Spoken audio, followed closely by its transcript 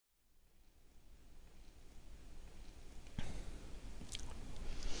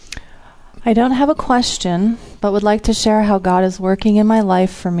I don't have a question, but would like to share how God is working in my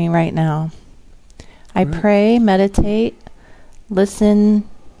life for me right now. I pray, meditate, listen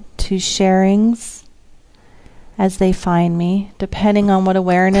to sharings as they find me, depending on what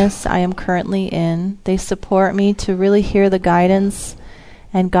awareness I am currently in. They support me to really hear the guidance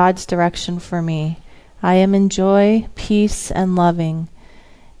and God's direction for me. I am in joy, peace, and loving.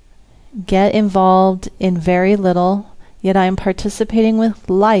 Get involved in very little, yet I am participating with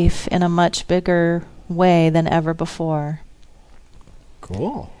life in a much bigger way than ever before.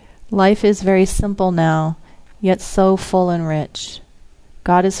 Cool. Life is very simple now, yet so full and rich.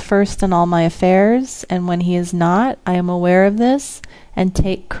 God is first in all my affairs, and when He is not, I am aware of this and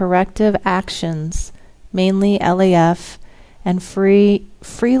take corrective actions, mainly LAF, and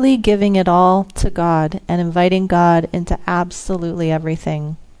freely giving it all to God and inviting God into absolutely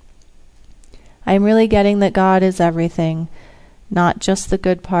everything. I am really getting that God is everything, not just the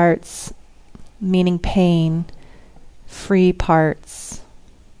good parts, meaning pain-free parts.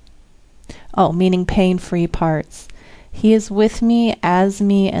 Meaning pain-free parts. He is with me, as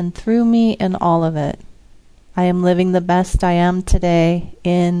me, and through me in all of it. I am living the best I am today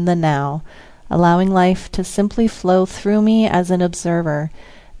in the now, allowing life to simply flow through me as an observer,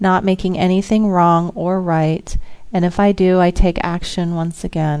 not making anything wrong or right, and if I do, I take action once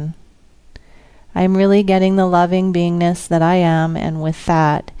again. I am really getting the loving beingness that I am, and with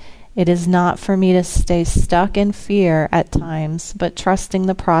that, it is not for me to stay stuck in fear at times, but trusting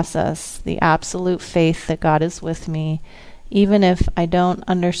the process, the absolute faith that God is with me, even if I don't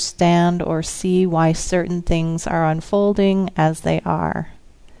understand or see why certain things are unfolding as they are.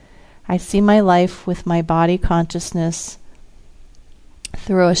 I see my life with my body consciousness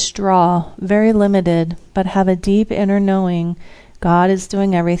through a straw, very limited, but have a deep inner knowing God is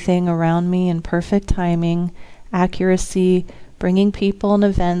doing everything around me in perfect timing, accuracy, bringing people and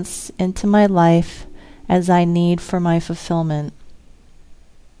events into my life as I need for my fulfillment.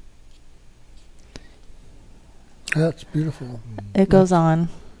 That's beautiful. It goes on.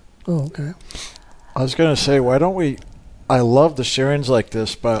 Oh, okay. I was going to say, I love the sharings like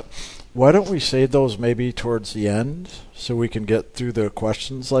this, but why don't we save those maybe towards the end so we can get through the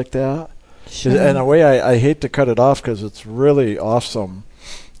questions like that? Sure. In a way, I hate to cut it off because it's really awesome,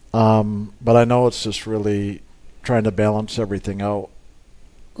 but I know it's just really trying to balance everything out.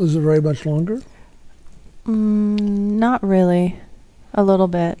 Is it very much longer? Not really. A little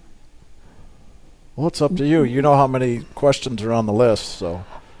bit. Well, it's up to you. You know how many questions are on the list, so.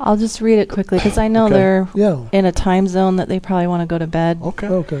 I'll just read it quickly because I know they're in a time zone that they probably want to go to bed.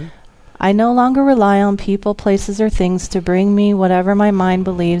 Okay. I no longer rely on people, places, or things to bring me whatever my mind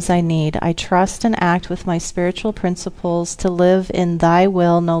believes I need. I trust and act with my spiritual principles to live in Thy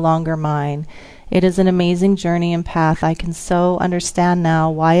will, no longer mine. It is an amazing journey and path. I can so understand now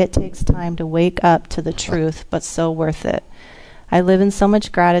why it takes time to wake up to the truth, but so worth it. I live in so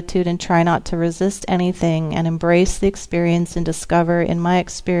much gratitude and try not to resist anything and embrace the experience and discover in my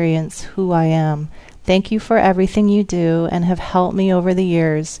experience who I am. Thank you for everything you do and have helped me over the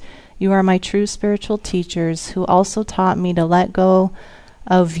years. You are my true spiritual teachers who also taught me to let go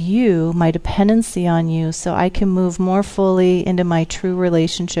of you, my dependency on you, so I can move more fully into my true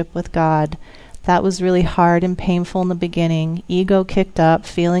relationship with God. That was really hard and painful in the beginning. Ego kicked up,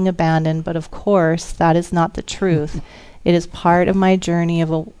 feeling abandoned, but of course, that is not the truth. It is part of my journey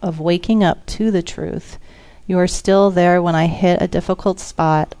of waking up to the truth. You are still there when I hit a difficult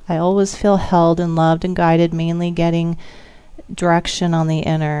spot. I always feel held and loved and guided, mainly getting direction on the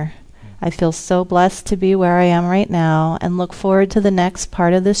inner. I feel so blessed to be where I am right now and look forward to the next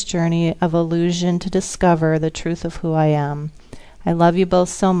part of this journey of illusion to discover the truth of who I am. I love you both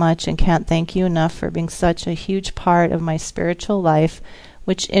so much and can't thank you enough for being such a huge part of my spiritual life,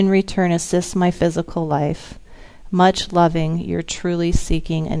 which in return assists my physical life. Much loving, your truly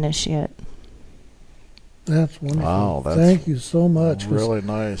seeking initiate. That's wonderful. Wow, thank you so much. Really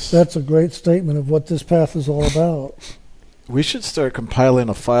nice. That's a great statement of what this path is all about. We should start compiling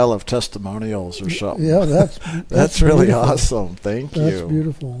a file of testimonials or something. Yeah, that's really beautiful. Awesome. Thank you. That's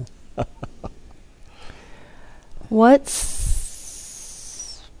beautiful.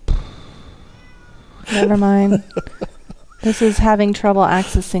 Never mind. This is having trouble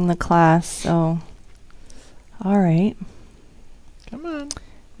accessing the class, so. All right. Come on.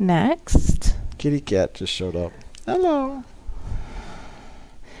 Next. Kitty cat just showed up. Hello.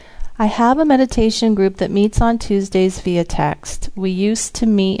 I have a meditation group that meets on Tuesdays via text. We used to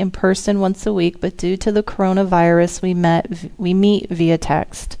meet in person once a week, but due to the coronavirus, we meet via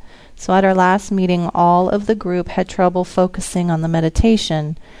text. So at our last meeting, all of the group had trouble focusing on the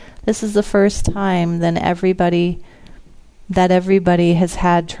meditation. This is the first time that everybody that everybody has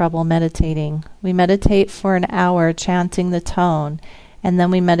had trouble meditating. We meditate for an hour chanting the tone, and then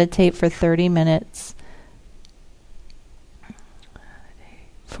we meditate for 30 minutes.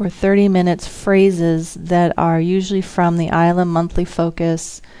 For 30 minutes, phrases that are usually from the Island Monthly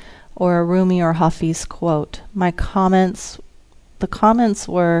Focus or a Rumi or Hafiz quote. The comments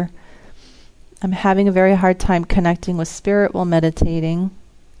were, I'm having a very hard time connecting with spirit while meditating.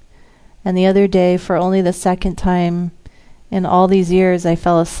 And the other day, for only the second time in all these years, I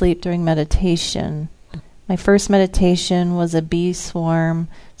fell asleep during meditation. My first meditation was a bee swarm,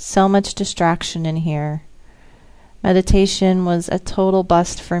 so much distraction in here. Meditation was a total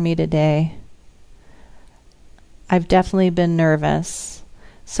bust for me today. I've definitely been nervous.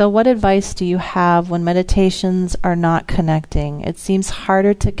 So what advice do you have when meditations are not connecting? It seems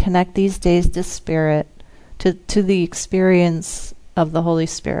harder to connect these days to spirit, to the experience of the Holy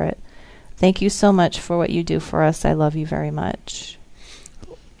Spirit. Thank you so much for what you do for us. I love you very much.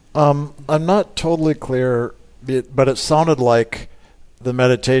 I'm not totally clear, but it sounded like the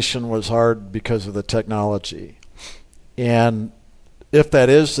meditation was hard because of the technology. And if that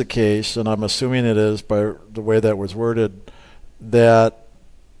is the case, and I'm assuming it is by the way that was worded, that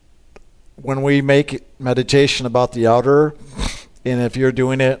when we make meditation about the outer, and if you're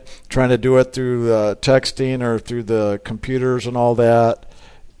doing it, trying to do it through texting or through the computers and all that,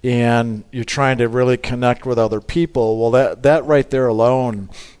 and you're trying to really connect with other people, well, that right there alone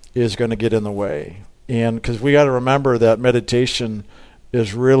is going to get in the way. And because we got to remember that meditation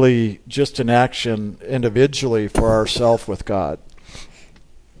is really just an action individually for ourselves with God.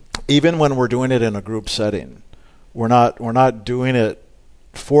 Even when we're doing it in a group setting, we're not doing it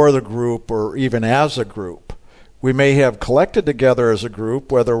for the group or even as a group. We may have collected together as a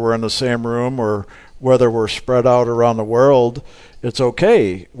group, whether we're in the same room or whether we're spread out around the world. It's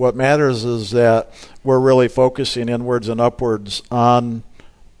okay. What matters is that we're really focusing inwards and upwards on,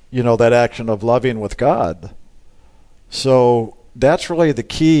 that action of loving with God. So that's really the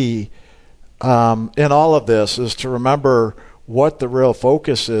key in all of this, is to remember what the real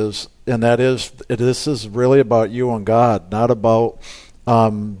focus is, and that is, this is really about you and God, not about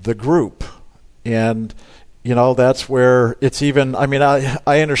the group. And that's where it's even,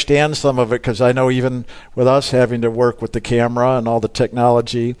 I understand some of it, because I know even with us having to work with the camera and all the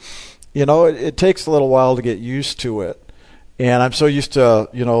technology, it takes a little while to get used to it. And I'm so used to,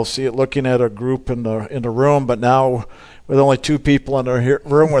 looking at a group in the room, but now with only two people in the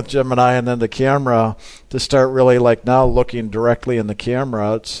room with Jim and I, and then the camera, to start really now looking directly in the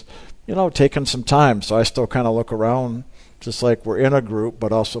camera, it's, taking some time. So I still kind of look around just like we're in a group,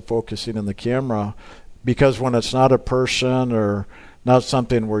 but also focusing in the camera. Because when it's not a person or not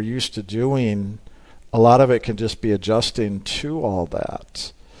something we're used to doing, a lot of it can just be adjusting to all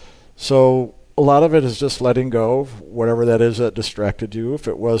that. So a lot of it is just letting go of whatever that is that distracted you. If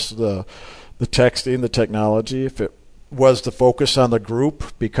it was the texting, the technology, if it was the focus on the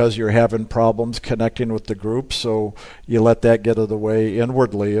group because you're having problems connecting with the group, so you let that get out of the way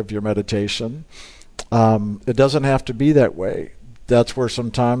inwardly of your meditation. It doesn't have to be that way. That's where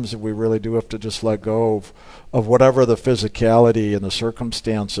sometimes we really do have to just let go of whatever the physicality and the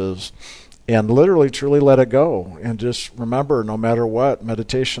circumstances, and literally truly let it go. And just remember, no matter what,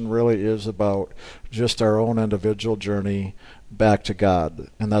 meditation really is about just our own individual journey back to God.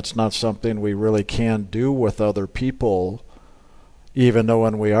 And that's not something we really can do with other people, even though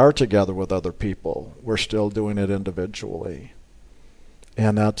when we are together with other people, we're still doing it individually.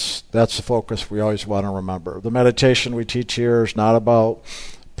 And that's the focus we always want to remember. The meditation we teach here is not about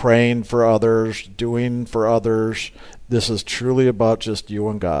praying for others, doing for others. This is truly about just you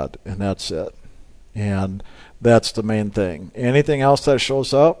and God, and that's it. And that's the main thing. Anything else that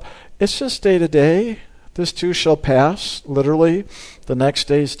shows up, it's just day to day. This too shall pass. Literally, the next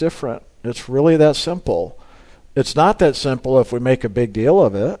day is different. It's really that simple. It's not that simple if we make a big deal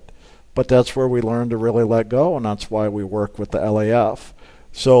of it, but that's where we learn to really let go, and that's why we work with the LAF.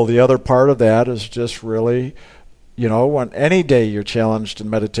 So the other part of that is just really, when any day you're challenged in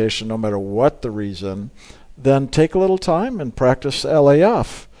meditation, no matter what the reason, then take a little time and practice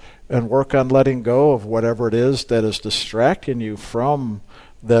LAF and work on letting go of whatever it is that is distracting you from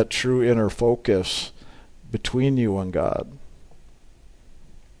that true inner focus between you and God.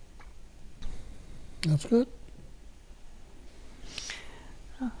 That's good.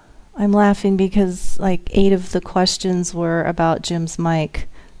 I'm laughing because 8 of the questions were about Jim's mic.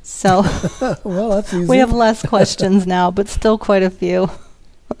 So well, that's easy. We have less questions now, but still quite a few.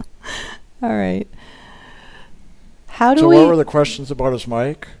 All right. So what were the questions about his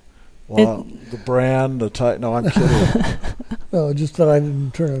mic? Well, the brand, the type. No, I'm kidding. No, just that I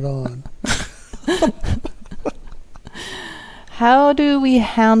didn't turn it on. How do we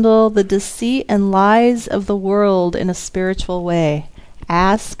handle the deceit and lies of the world in a spiritual way?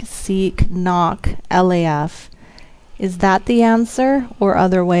 Ask, seek, knock, LAF. Is that the answer or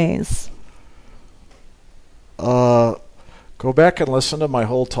other ways? Go back and listen to my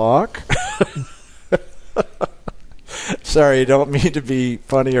whole talk. Sorry, I don't mean to be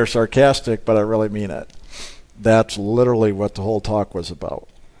funny or sarcastic, but I really mean it. That's literally what the whole talk was about.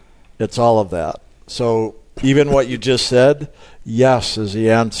 It's all of that. So even what you just said, yes is the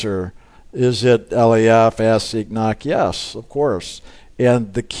answer. Is it LAF, ask, seek, knock? Yes, of course.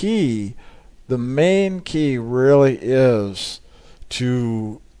 And the main key really is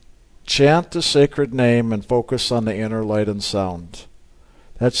to chant the sacred name and focus on the inner light and sound.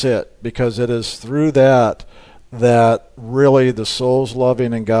 That's it, because it is through that really the soul's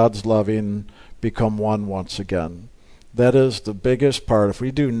loving and God's loving become one once again. That is the biggest part. If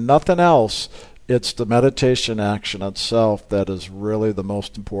we do nothing else, it's the meditation action itself that is really the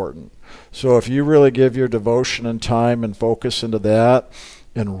most important. So if you really give your devotion and time and focus into that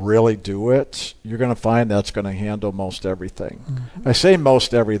and really do it, you're going to find that's going to handle most everything. Mm-hmm. I say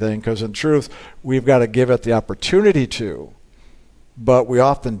most everything because in truth, we've got to give it the opportunity to, but we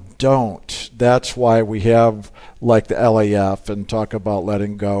often don't. That's why we have like the LAF and talk about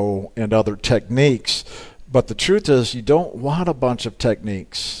letting go and other techniques. But the truth is you don't want a bunch of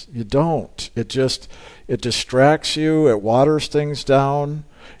techniques. You don't. It distracts you. It waters things down.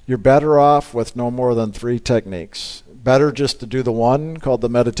 You're better off with no more than 3 techniques. Better just to do the one called the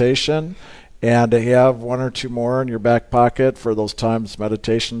meditation and to have 1 or 2 more in your back pocket for those times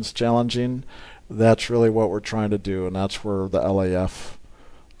meditation's challenging. That's really what we're trying to do, and that's where the LAF,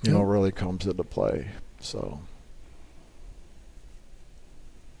 really comes into play.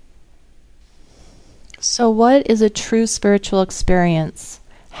 So what is a true spiritual experience?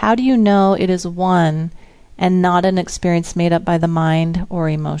 How do you know it is one and not an experience made up by the mind or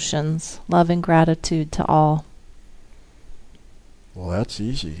emotions? Love and gratitude to all. Well, that's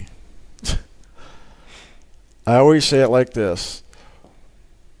easy. I always say it like this.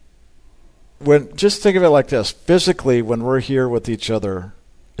 Just think of it like this. Physically, when we're here with each other,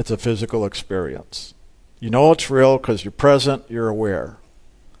 it's a physical experience. You know it's real because you're present, you're aware.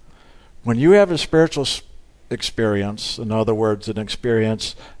 When you have a spiritual experience, in other words, an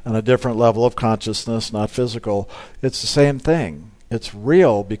experience on a different level of consciousness, not physical, it's the same thing. It's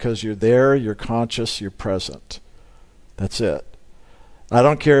real because you're there, you're conscious, you're present. That's it. I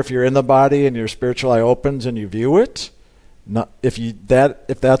don't care if you're in the body and your spiritual eye opens and you view it. If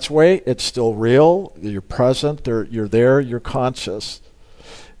that's the way, it's still real. You're present. You're there. You're conscious.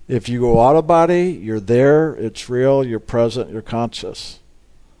 If you go out of body, you're there. It's real. You're present. You're conscious.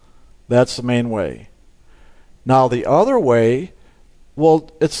 That's the main way. Now the other way, well,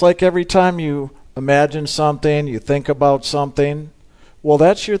 it's like every time you imagine something, you think about something. Well,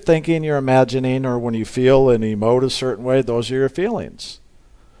 that's your thinking, your imagining, or when you feel and emote a certain way, those are your feelings.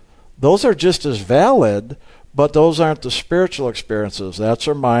 Those are just as valid, but those aren't the spiritual experiences. That's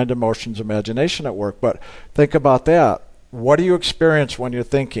our mind, emotions, imagination at work. But think about that. What do you experience when you're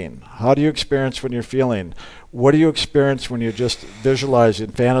thinking? How do you experience when you're feeling? What do you experience when you're just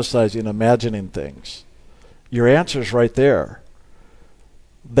visualizing, fantasizing, imagining things? Your answer's right there.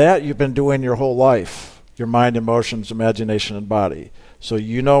 That you've been doing your whole life. Your mind, emotions, imagination, and body. So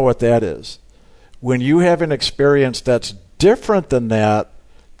you know what that is. When you have an experience that's different than that,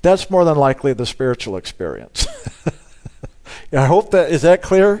 that's more than likely the spiritual experience. I hope is that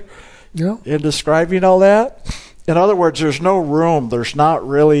clear? Yeah. In describing all that? In other words, there's no room. There's not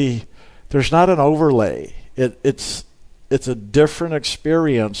an overlay. It's a different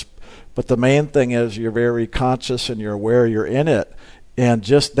experience, but the main thing is you're very conscious and you're aware you're in it. And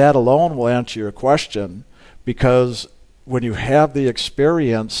just that alone will answer your question, because when you have the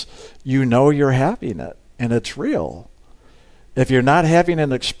experience, you know you're having it and it's real. If you're not having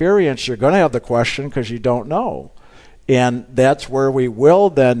an experience, you're going to have the question because you don't know. And that's where we will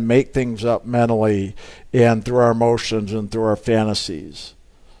then make things up mentally and through our emotions and through our fantasies.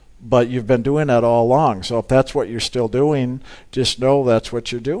 But you've been doing that all along. So if that's what you're still doing, just know that's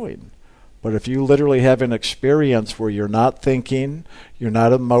what you're doing. But if you literally have an experience where you're not thinking, you're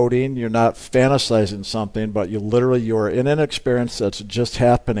not emoting, you're not fantasizing something, but you're in an experience that's just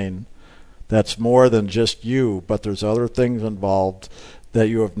happening, that's more than just you, but there's other things involved that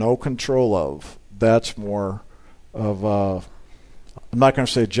you have no control of. That's more of I'm not going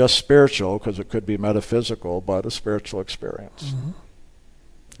to say just spiritual, because it could be metaphysical, but a spiritual experience. Mm-hmm.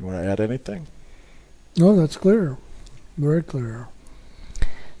 You want to add anything? No, that's clear. Very clear.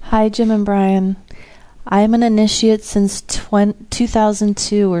 Hi, Jim and Brian. I am an initiate since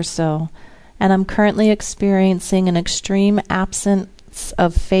 2002 or so, and I'm currently experiencing an extreme absence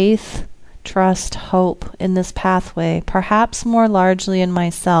of faith, trust, hope in this pathway, perhaps more largely in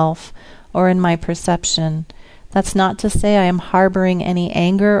myself or in my perception. That's not to say I am harboring any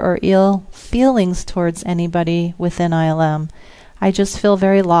anger or ill feelings towards anybody within ILM. I just feel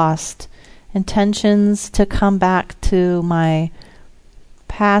very lost. Intentions to come back to my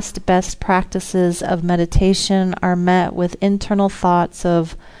past best practices of meditation are met with internal thoughts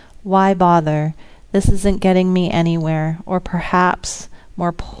of, why bother? This isn't getting me anywhere. Or perhaps,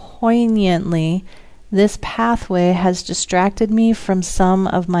 more poignantly, this pathway has distracted me from some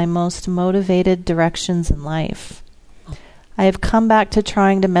of my most motivated directions in life. I have come back to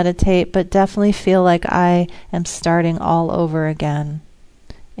trying to meditate, but definitely feel like I am starting all over again.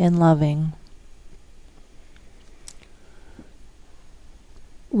 In loving.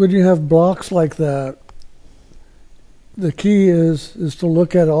 When you have blocks like that, the key is to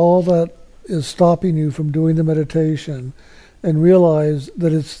look at all that is stopping you from doing the meditation and realize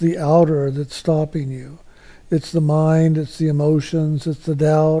that it's the outer that's stopping you. It's the mind, it's the emotions, it's the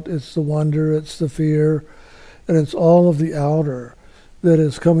doubt, it's the wonder, it's the fear, and it's all of the outer that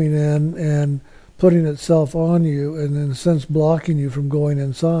is coming in and putting itself on you and in a sense blocking you from going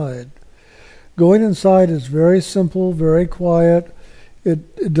inside. Going inside is very simple, very quiet.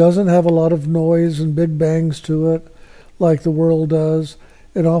 It doesn't have a lot of noise and big bangs to it like the world does,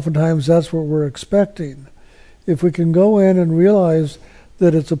 and oftentimes that's what we're expecting. If we can go in and realize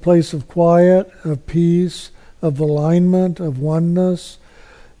that it's a place of quiet, of peace, of alignment, of oneness,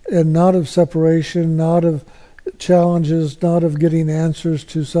 and not of separation, not of challenges, not of getting answers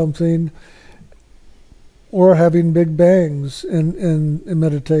to something, or having big bangs in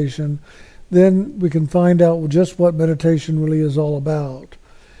meditation, then we can find out just what meditation really is all about.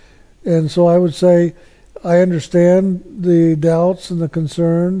 And so I would say, I understand the doubts and the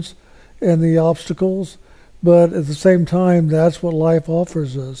concerns and the obstacles, but at the same time, that's what life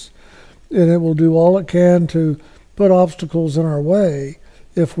offers us. And it will do all it can to put obstacles in our way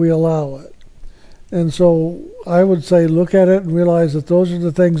if we allow it. And so I would say look at it and realize that those are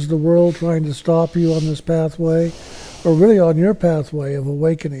the things of the world trying to stop you on this pathway, or really on your pathway of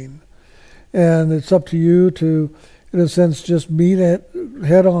awakening. And it's up to you to, in a sense, just meet it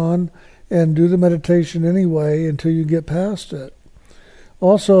head on and do the meditation anyway until you get past it.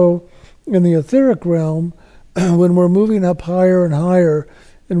 Also, in the etheric realm, when we're moving up higher and higher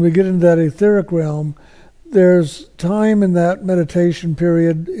and we get into that etheric realm, there's time in that meditation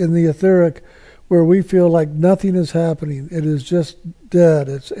period in the etheric where we feel like nothing is happening. It is just dead.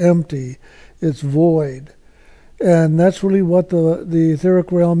 It's empty. It's void. And that's really what the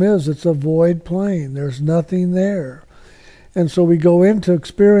etheric realm is. It's a void plane. There's nothing there. And so we go into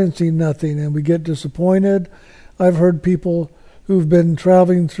experiencing nothing and we get disappointed. I've heard people who've been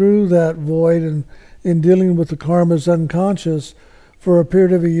traveling through that void and in dealing with the karmas unconscious for a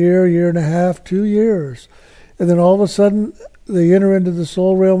period of a year, year and a half, 2 years. And then all of a sudden they enter into the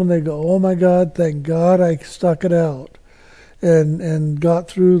soul realm and they go, oh my God, thank God I stuck it out and got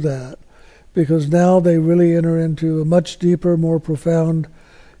through that. Because now they really enter into a much deeper, more profound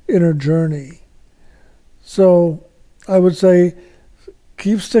inner journey. So I would say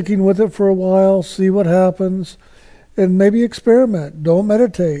keep sticking with it for a while, see what happens, and maybe experiment. Don't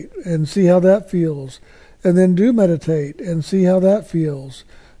meditate and see how that feels. And then do meditate and see how that feels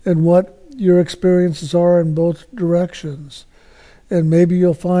and what your experiences are in both directions. And maybe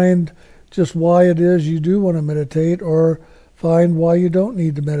you'll find just why it is you do want to meditate, or find why you don't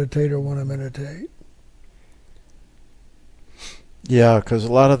need to meditate or want to meditate. Yeah, because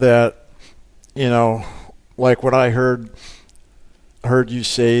a lot of that, like what I heard you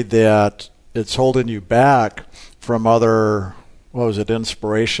say that it's holding you back from other,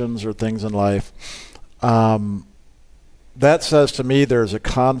 inspirations or things in life. That says to me there's a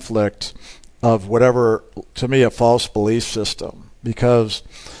conflict of whatever, to me, a false belief system. Because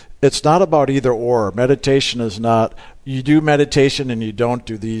it's not about either or. Meditation is not, you do meditation and you don't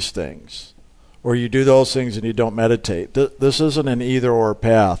do these things. Or you do those things and you don't meditate. This isn't an either or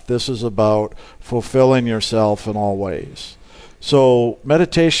path. This is about fulfilling yourself in all ways. So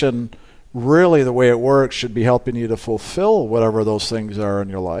meditation, really the way it works, should be helping you to fulfill whatever those things are in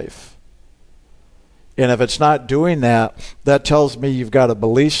your life. And if it's not doing that, that tells me you've got a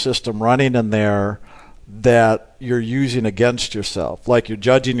belief system running in there that you're using against yourself, like you're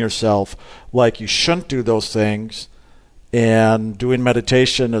judging yourself, like you shouldn't do those things, and doing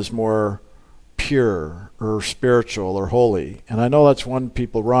meditation is more pure or spiritual or holy. And I know that's one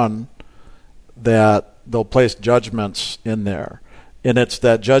people run, that they'll place judgments in there. And it's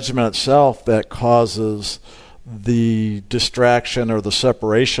that judgment itself that causes the distraction or the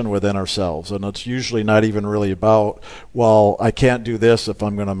separation within ourselves. And it's usually not even really about, well, I can't do this if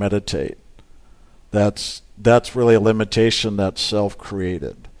I'm going to meditate. That's really a limitation that's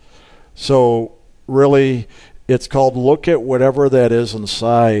self-created. So really, it's called look at whatever that is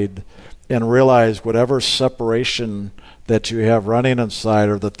inside and realize whatever separation that you have running inside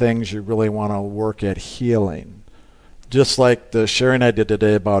are the things you really want to work at healing. Just like the sharing I did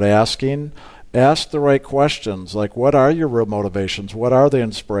today about asking, ask the right questions, like what are your real motivations? What are the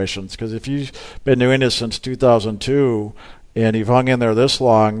inspirations? Because if you've been doing this since 2002 and you've hung in there this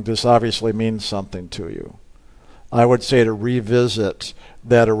long, this obviously means something to you. I would say to revisit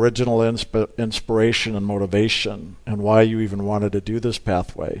that original inspiration and motivation and why you even wanted to do this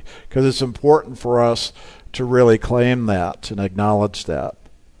pathway. Because it's important for us to really claim that and acknowledge that.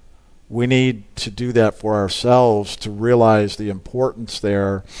 We need to do that for ourselves to realize the importance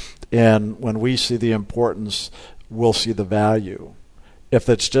there. And when we see the importance, we'll see the value. If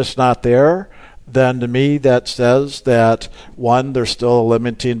it's just not there, then to me that says that, one, there's still a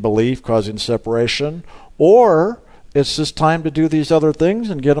limiting belief causing separation, or it's just time to do these other things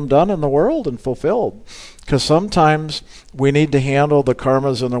and get them done in the world and fulfilled. Because sometimes we need to handle the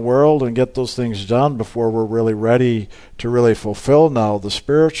karmas in the world and get those things done before we're really ready to really fulfill now the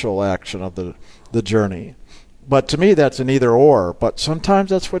spiritual action of the journey. But to me, that's an either or. But sometimes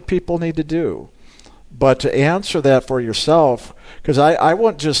that's what people need to do. But to answer that for yourself, because I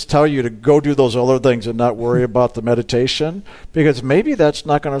won't just tell you to go do those other things and not worry about the meditation, because maybe that's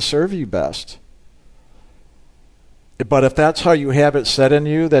not going to serve you best. But if that's how you have it set in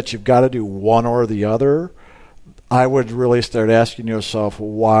you, that you've got to do one or the other, I would really start asking yourself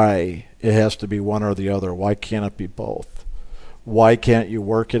why it has to be one or the other. Why can't it be both? Why can't you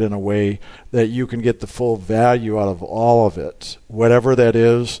work it in a way that you can get the full value out of all of it, whatever that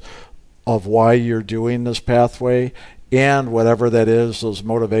is, of why you're doing this pathway, and whatever that is, those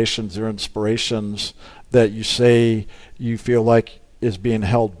motivations or inspirations that you say you feel like is being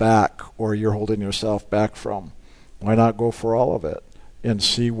held back or you're holding yourself back from. Why not go for all of it and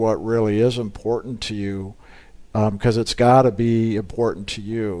see what really is important to you? Because it's got to be important to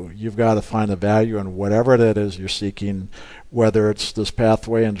you. You've got to find the value in whatever that is you're seeking, whether it's this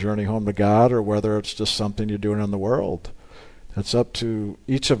pathway and journey home to God or whether it's just something you're doing in the world. It's up to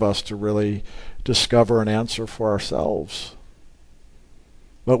each of us to really discover and answer for ourselves.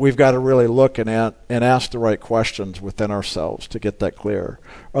 But we've got to really look and ask the right questions within ourselves to get that clear.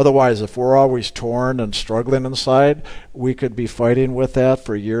 Otherwise, if we're always torn and struggling inside, we could be fighting with that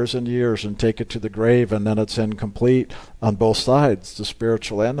for years and years and take it to the grave, and then it's incomplete on both sides, the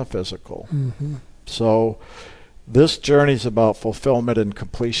spiritual and the physical. Mm-hmm. So this journey is about fulfillment and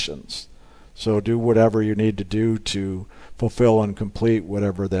completions. So do whatever you need to do to fulfill and complete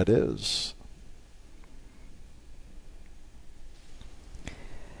whatever that is.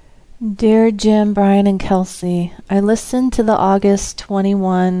 Dear Jim, Brian, and Kelsey, I listened to the August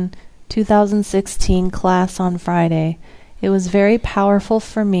 21, 2016 class on Friday. It was very powerful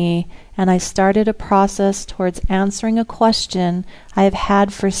for me, and I started a process towards answering a question I have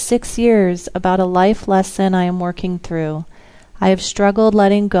had for 6 years about a life lesson I am working through. I have struggled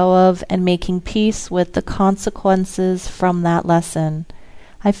letting go of and making peace with the consequences from that lesson.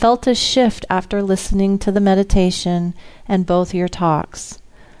 I felt a shift after listening to the meditation and both your talks.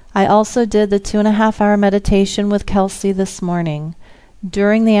 I also did the 2.5-hour meditation with Kelsey this morning.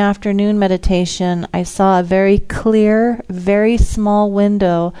 During the afternoon meditation, I saw a very clear, very small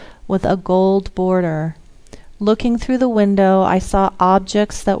window with a gold border. Looking through the window, I saw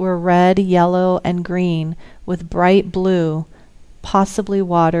objects that were red, yellow, and green with bright blue, possibly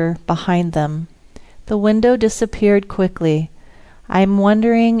water, behind them. The window disappeared quickly. I'm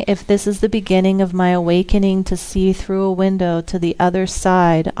wondering if this is the beginning of my awakening to see through a window to the other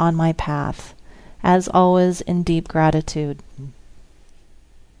side on my path. As always, in deep gratitude.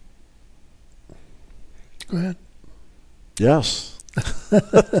 Go ahead. Yes.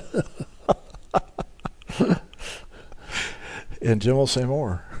 And Jim will say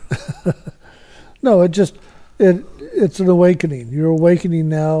more. No, it's an awakening. You're awakening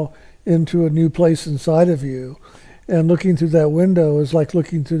now into a new place inside of you. And looking through that window is like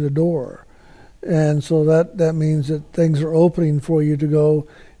looking through the door. And so that means that things are opening for you to go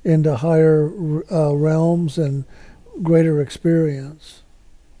into higher realms and greater experience.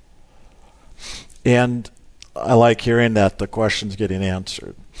 And I like hearing that the question's getting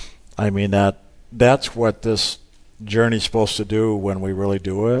answered. I mean, that's what this journey's supposed to do when we really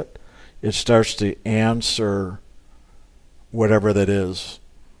do it. It starts to answer whatever that is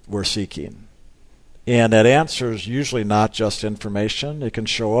we're seeking. And that answer is usually not just information. It can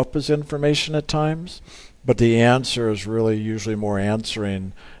show up as information at times, But the answer is really usually more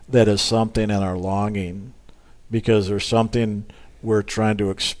answering that is something in our longing, because there's something we're trying to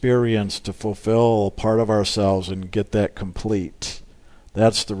experience to fulfill a part of ourselves and get that complete.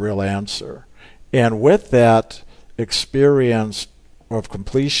 That's the real answer. And with that experience of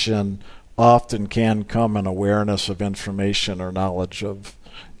completion often can come an awareness of information or knowledge of,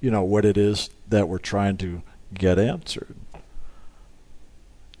 what it is that we're trying to get answered.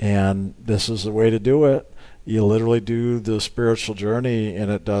 And this is the way to do it. You literally do the spiritual journey, and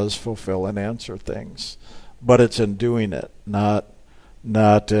it does fulfill and answer things. But it's in doing it, not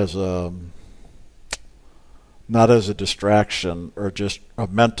as a distraction or just a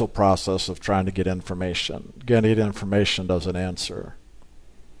mental process of trying to get information. Getting information doesn't answer.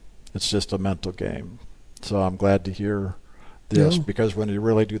 It's just a mental game. So I'm glad to hear this, because when you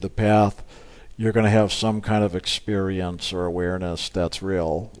really do the path, you're going to have some kind of experience or awareness that's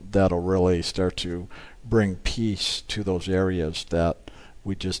real, that'll really start to bring peace to those areas that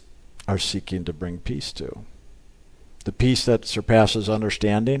we just are seeking to bring peace to. The peace that surpasses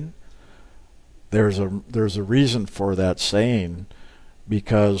understanding, there's a reason for that saying,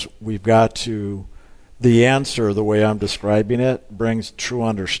 because we've got to, the answer, the way I'm describing it, brings true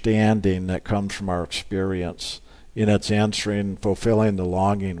understanding that comes from our experience, and it's answering, fulfilling the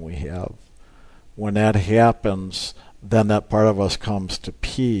longing we have. When that happens, then that part of us comes to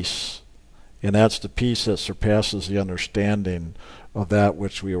peace, and that's the peace that surpasses the understanding of that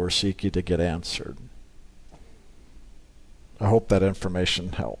which we were seeking to get answered. I hope that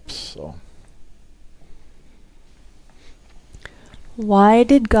information helps. So, why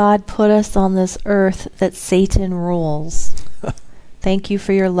did God put us on this earth that Satan rules? Thank you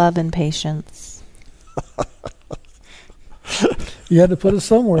for your love and patience. You had to put us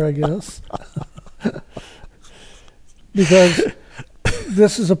somewhere, I guess. Because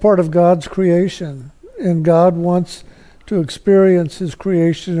this is a part of God's creation, and God wants to experience his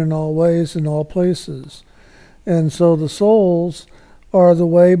creation in all ways, in all places. And so the souls are the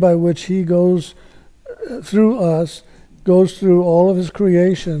way by which he goes through us, goes through all of his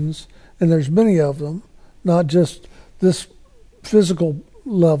creations, and there's many of them, not just this physical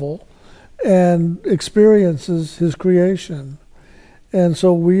level, and experiences his creation. And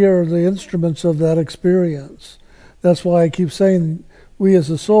so we are the instruments of that experience. That's why I keep saying we as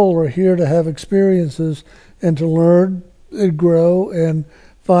a soul are here to have experiences and to learn and grow and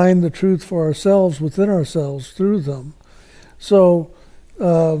find the truth for ourselves within ourselves through them. So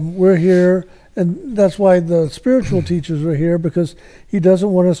we're here, and that's why the spiritual teachers are here, because he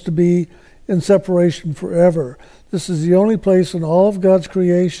doesn't want us to be in separation forever. This is the only place in all of God's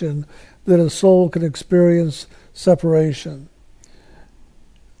creation that a soul can experience separation.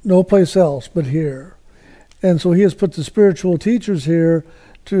 No place else but here. And so he has put the spiritual teachers here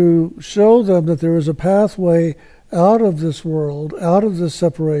to show them that there is a pathway out of this world, out of this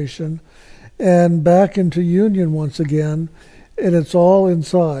separation, and back into union once again. And it's all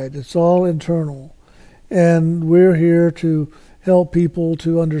inside. It's all internal. And we're here to help people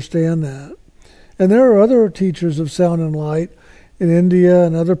to understand that. And there are other teachers of sound and light in India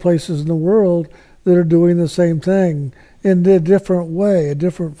and other places in the world that are doing the same thing in a different way, a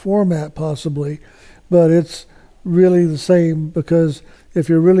different format possibly, but it's really the same, because if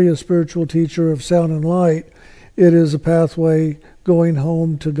you're really a spiritual teacher of sound and light, it is a pathway going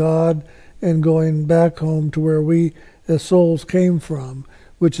home to God and going back home to where we as souls came from,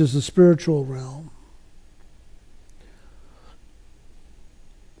 which is the spiritual realm.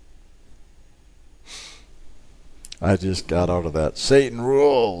 I just got out of that. Satan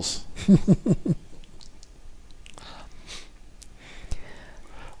rules.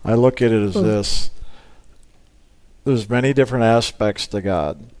 I look at it as this. There's many different aspects to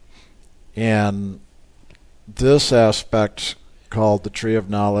God. And this aspect, called the tree of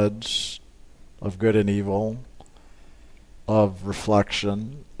knowledge, of good and evil, of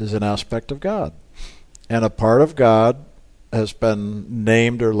reflection, is an aspect of God. And a part of God has been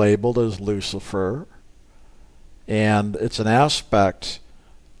named or labeled as Lucifer. And it's an aspect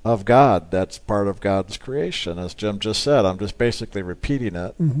of God that's part of God's creation. As Jim just said, I'm just basically repeating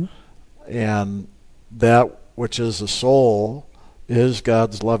it. Mm-hmm. And that which is the soul is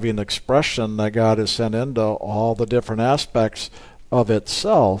God's loving expression that God has sent into all the different aspects of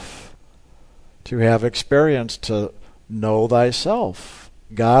itself to have experience, to know thyself.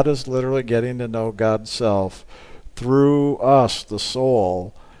 God is literally getting to know God's self through us, the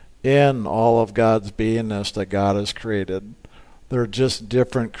soul, in all of God's beingness that God has created. They're just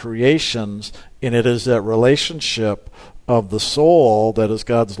different creations, and it is that relationship of the soul that is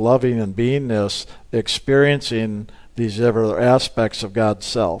God's loving and beingness experiencing these other aspects of God's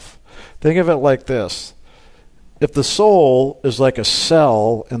self. Think of it like this. if the soul is like a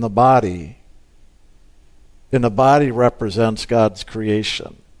cell in the body, and the body represents God's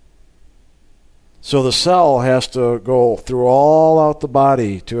creation, so the cell has to go through all out the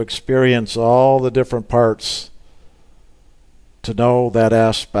body to experience all the different parts to know that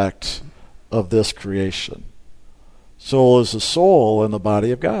aspect of this creation. Soul is the soul in the body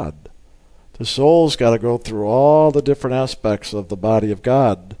of God. The soul's got to go through all the different aspects of the body of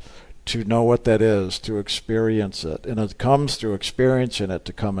God to know what that is, to experience it. And it comes through experiencing it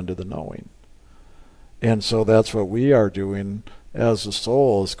to come into the knowing. And so that's what we are doing as the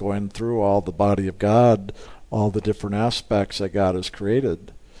soul, is going through all the body of God, all the different aspects that God has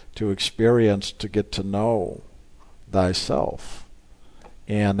created to experience, to get to know thyself.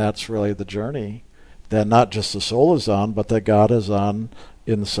 And that's really the journey that not just the soul is on, but that God is on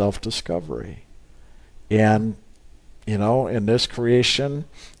in self-discovery. And, in this creation,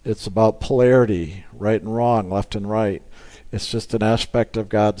 it's about polarity, right and wrong, left and right. It's just an aspect of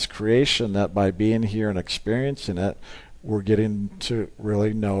God's creation that by being here and experiencing it, we're getting to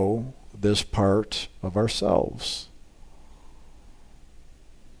really know this part of ourselves.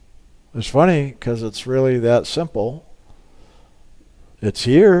 It's funny because it's really that simple. It's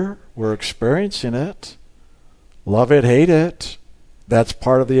here. We're experiencing it. Love it, hate it. That's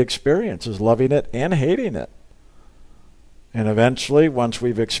part of the experience, is loving it and hating it. And eventually, once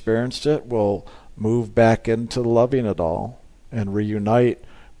we've experienced it, we'll move back into loving it all and reunite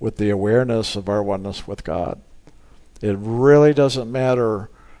with the awareness of our oneness with God. It really doesn't matter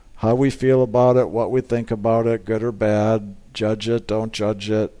how we feel about it, what we think about it, good or bad, judge it, don't judge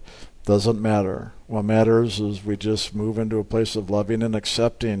it, doesn't matter. What matters is we just move into a place of loving and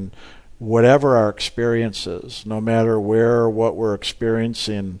accepting whatever our experience is, no matter where or what we're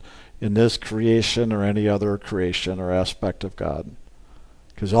experiencing in this creation or any other creation or aspect of God.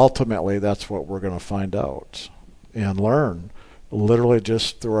 Because ultimately that's what we're going to find out and learn, literally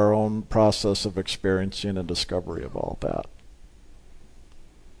just through our own process of experiencing and discovery of all that.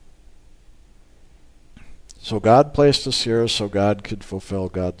 So God placed us here so God could fulfill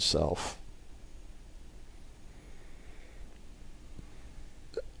God's self.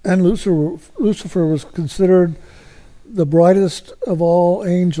 And Lucifer was considered the brightest of all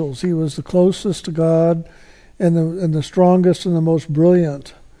angels. He was the closest to God and the strongest and the most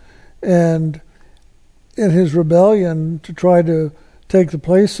brilliant. And in his rebellion to try to take the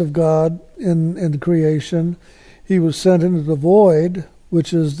place of God in the creation, he was sent into the void,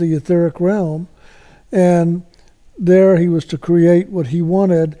 which is the etheric realm, and there he was to create what he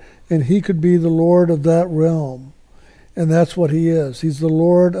wanted, and he could be the Lord of that realm. And that's what he is. He's the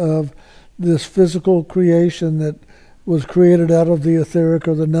Lord of this physical creation that was created out of the etheric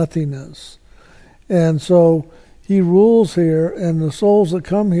or the nothingness. And so he rules here, and the souls that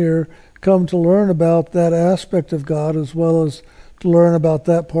come here come to learn about that aspect of God as well as to learn about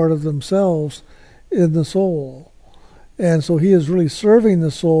that part of themselves in the soul. And so he is really serving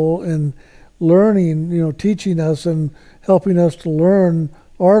the soul and learning, teaching us and helping us to learn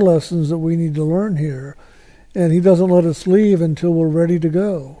our lessons that we need to learn here. And he doesn't let us leave until we're ready to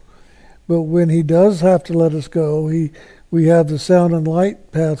go. But when he does have to let us go, we have the sound and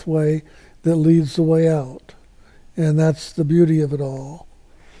light pathway that leads the way out. And that's the beauty of it all.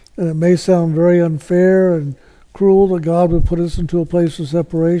 And it may sound very unfair and cruel that God would put us into a place of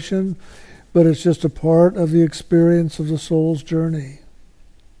separation, but it's just a part of the experience of the soul's journey.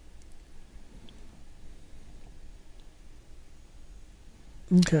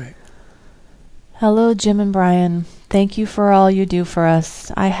 Okay. Hello, Jim and Brian. Thank you for all you do for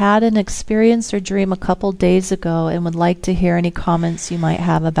us. I had an experience or dream a couple days ago and would like to hear any comments you might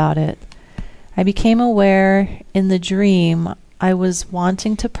have about it. I became aware in the dream I was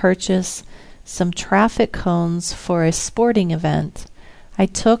wanting to purchase some traffic cones for a sporting event. I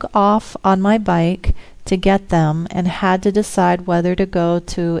took off on my bike to get them and had to decide whether to go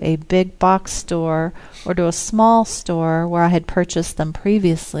to a big box store or to a small store where I had purchased them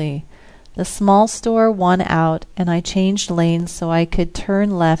previously. The small store won out, and I changed lanes so I could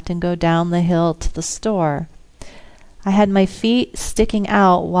turn left and go down the hill to the store. I had my feet sticking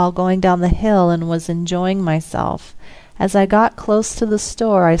out while going down the hill and was enjoying myself. As I got close to the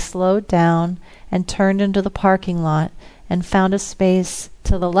store, I slowed down and turned into the parking lot and found a space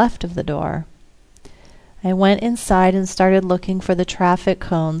to the left of the door. I went inside and started looking for the traffic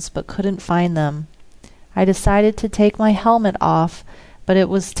cones but couldn't find them. I decided to take my helmet off, but it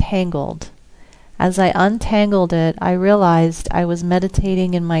was tangled. As I untangled it, I realized I was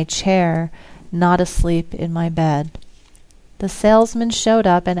meditating in my chair, not asleep in my bed. The salesman showed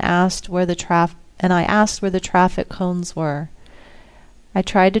up and asked where I asked where the traffic cones were. I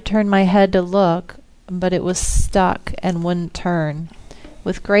tried to turn my head to look, but it was stuck and wouldn't turn.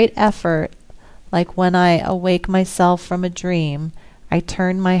 With great effort, like when I awake myself from a dream, I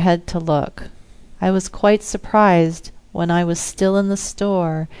turned my head to look. I was quite surprised when I was still in the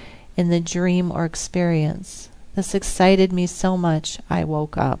store in the dream or experience. This excited me so much I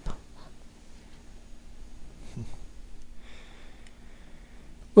woke up.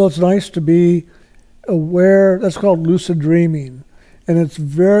 Well, it's nice to be aware. That's called lucid dreaming. And it's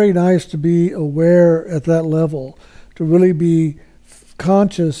very nice to be aware at that level, to really be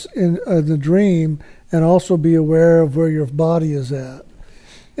conscious in the dream and also be aware of where your body is at.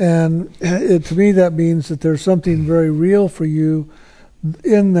 And to me, that means that there's something very real for you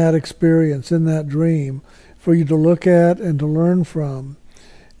in that experience, in that dream, for you to look at and to learn from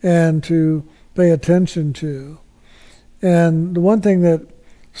and to pay attention to. And the one thing that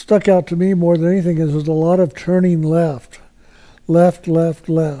stuck out to me more than anything is there's a lot of turning left.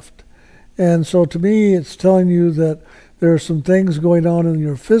 And so to me, it's telling you that there are some things going on in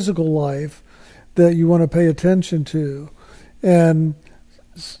your physical life that you want to pay attention to and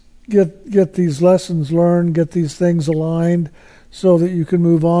get these lessons learned, get these things aligned so that you can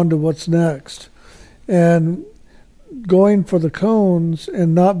move on to what's next. And going for the cones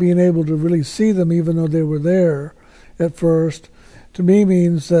and not being able to really see them even though they were there at first, to me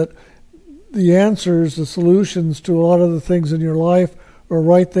means that the answers, the solutions to a lot of the things in your life are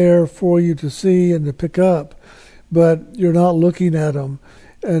right there for you to see and to pick up, but you're not looking at them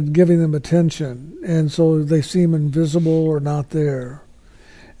and giving them attention, and so they seem invisible or not there.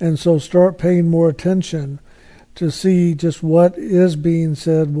 And so start paying more attention to see just what is being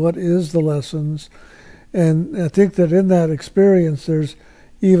said, what is the lessons, and I think that in that experience there's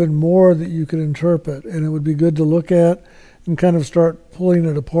even more that you can interpret, and it would be good to look at and kind of start pulling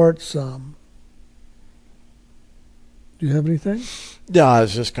it apart some. Do you have anything? Yeah, I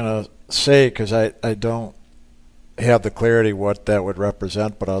was just going to say, because I don't have the clarity what that would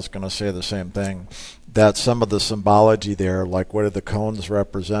represent, but I was going to say the same thing, that some of the symbology there, like what did the cones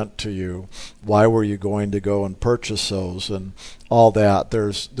represent to you? Why were you going to go and purchase those and all that?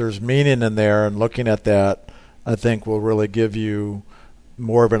 There's meaning in there, and looking at that, I think will really give you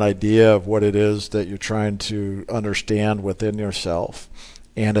more of an idea of what it is that you're trying to understand within yourself.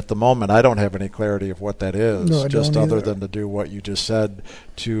 And at the moment, I don't have any clarity of what that is, no, just other than to do what you just said,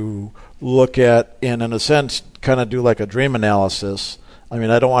 to look at, and in a sense, kind of do like a dream analysis. I mean,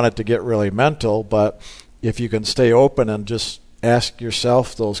 I don't want it to get really mental, but if you can stay open and just ask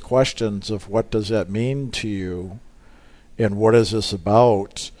yourself those questions of what does that mean to you and what is this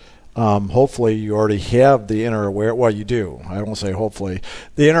about, hopefully you already have the inner awareness. Well, you do. I won't say hopefully.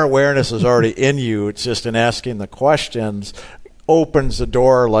 The inner awareness is already in you. It's just in asking the questions opens the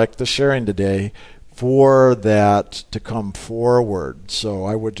door, like the sharing today, for that to come forward. So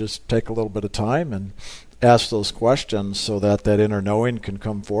I would just take a little bit of time and ask those questions so that that inner knowing can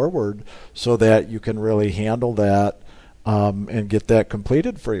come forward, so that you can really handle that and get that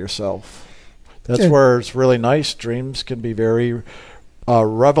completed for yourself. That's where it's really nice. Dreams can be very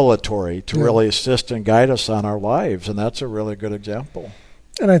revelatory to really assist and guide us on our lives, and that's a really good example.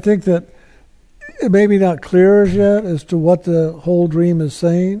 And I think that it may be not clear as yet as to what the whole dream is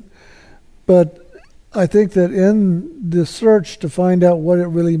saying, but I think that in the search to find out what it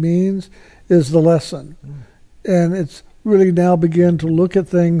really means is the lesson. And it's really now begin to look at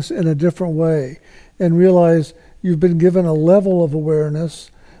things in a different way and realize you've been given a level of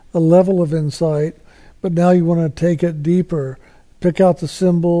awareness, a level of insight, but now you want to take it deeper, pick out the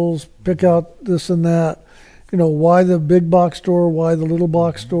symbols, pick out this and that. You know, why the big box store? Why the little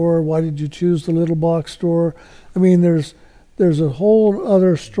box store? Why did you choose the little box store? I mean, there's a whole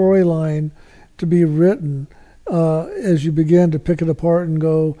other storyline to be written as you begin to pick it apart and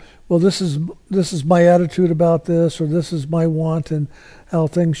go, well, this is my attitude about this, or this is my want and how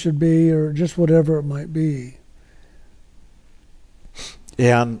things should be, or just whatever it might be.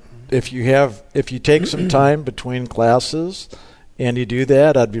 And if you take some time between classes and you do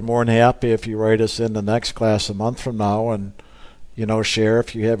that, I'd be more than happy if you write us in the next class a month from now and, share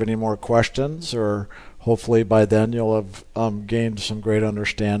if you have any more questions, or hopefully by then you'll have gained some great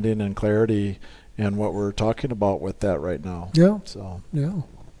understanding and clarity in what we're talking about with that right now. Yeah. So. Yeah.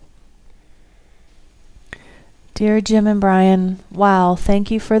 Dear Jim and Brian, wow,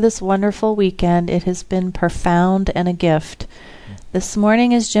 thank you for this wonderful weekend. It has been profound and a gift. This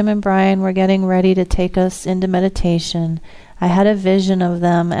morning as Jim and Brian were getting ready to take us into meditation, I had a vision of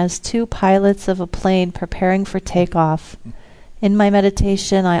them as two pilots of a plane preparing for takeoff. In my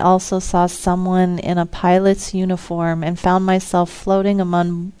meditation, I also saw someone in a pilot's uniform and found myself floating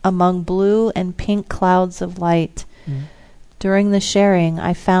among blue and pink clouds of light. During the sharing,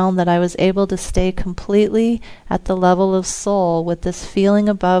 I found that I was able to stay completely at the level of soul with this feeling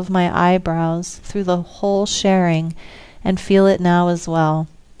above my eyebrows through the whole sharing, and feel it now as well.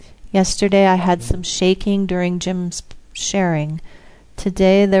 Yesterday I had some shaking during Jim's sharing.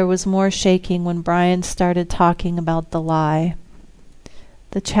 Today there was more shaking when Brian started talking about the lie.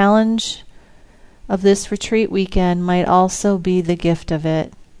 The challenge of this retreat weekend might also be the gift of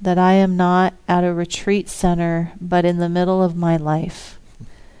it, that I am not at a retreat center, but in the middle of my life.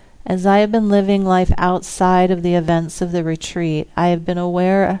 As I have been living life outside of the events of the retreat, I have been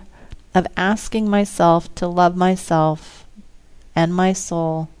aware of asking myself to love myself and my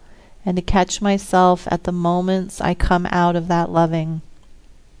soul, and to catch myself at the moments I come out of that loving.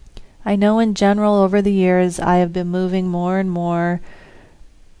 I know in general over the years I have been moving more and more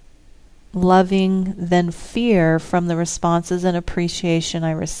loving than fear from the responses and appreciation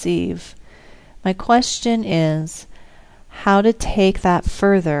I receive. My question is how to take that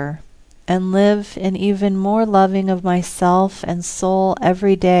further and live in even more loving of myself and soul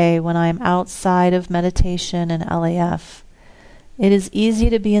every day when I am outside of meditation and LAF. It is easy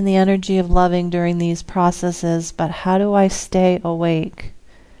to be in the energy of loving during these processes, but how do I stay awake?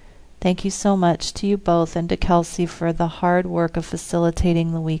 Thank you so much to you both and to Kelsey for the hard work of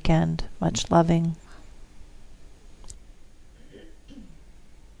facilitating the weekend. Much loving.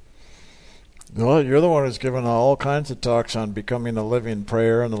 Well, you're the one who's given all kinds of talks on becoming a living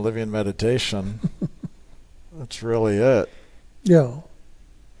prayer and a living meditation. That's really it. Yeah.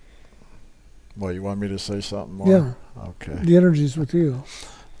 Well, you want me to say something more? Yeah. Okay. The energy's with you.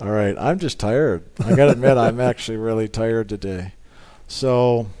 All right. I'm just tired. I got to admit, I'm actually really tired today.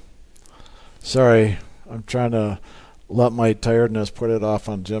 So, sorry. I'm trying to let my tiredness put it off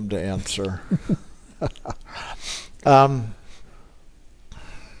on Jim to answer.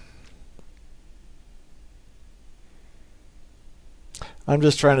 I'm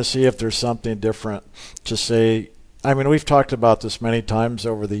just trying to see if there's something different to say. I mean, we've talked about this many times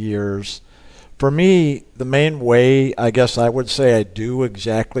over the years. For me, the main way I guess I would say I do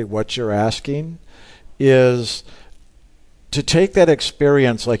exactly what you're asking is to take that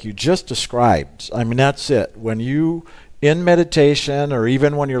experience like you just described. I mean, that's it. When you, in meditation, or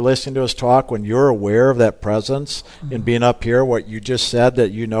even when you're listening to us talk, when you're aware of that presence and being up here, what you just said, that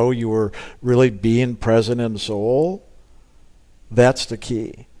you know you were really being present in soul, that's the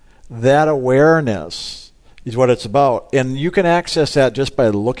key. That awareness is what it's about. And you can access that just by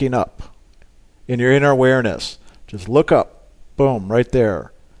looking up in your inner awareness. Just look up. Boom, right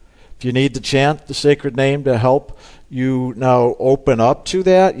there. If you need to chant the sacred name to help you now open up to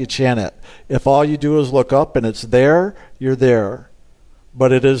that, you chant it. If all you do is look up and it's there, you're there.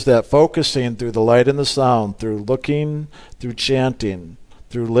 But it is that focusing through the light and the sound, through looking, through chanting,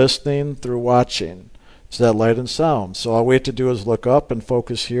 through listening, through watching. It's that light and sound. So all we have to do is look up and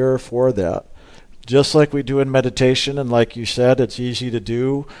focus here for that. Just like we do in meditation, and like you said, it's easy to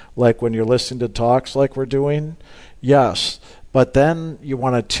do, like when you're listening to talks like we're doing. Yes, but then you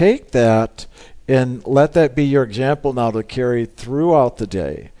want to take that and let that be your example now to carry throughout the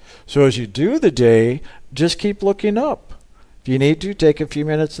day. So as you do the day, just keep looking up. If you need to, take a few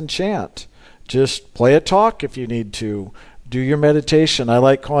minutes and chant. Just play a talk if you need to. Do your meditation. I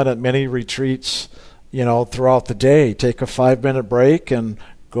like calling it mini retreats, throughout the day. Take a 5-minute break and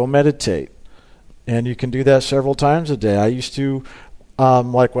go meditate. And you can do that several times a day. I used to,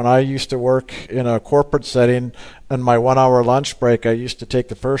 like when I used to work in a corporate setting, and my 1-hour lunch break, I used to take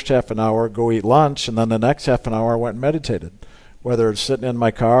the first half an hour, go eat lunch, and then the next half an hour I went and meditated. Whether it's sitting in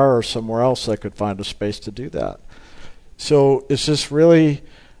my car or somewhere else, I could find a space to do that. So it's just really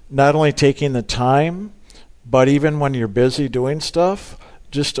not only taking the time, but even when you're busy doing stuff,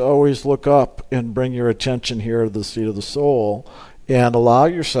 just to always look up and bring your attention here to the seat of the soul and allow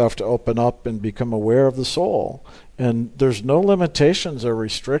yourself to open up and become aware of the soul. And there's no limitations or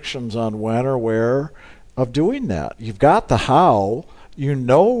restrictions on when or where of doing that. You've got the how, you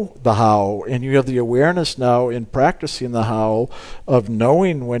know the how, and you have the awareness now in practicing the how of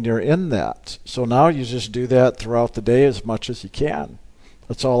knowing when you're in that. So now you just do that throughout the day as much as you can.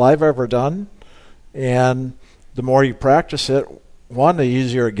 That's all I've ever done. And the more you practice it, one, the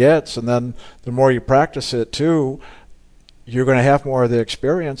easier it gets, and then the more you practice it too, you're going to have more of the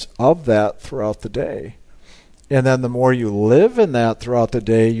experience of that throughout the day. And then the more you live in that throughout the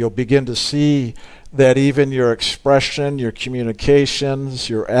day, you'll begin to see that even your expression, your communications,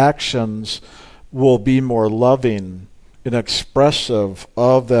 your actions will be more loving and expressive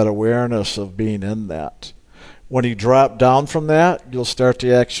of that awareness of being in that. When you drop down from that, you'll start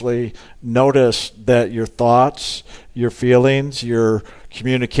to actually notice that your thoughts, your feelings, your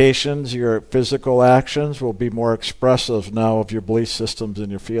communications, your physical actions will be more expressive now of your belief systems and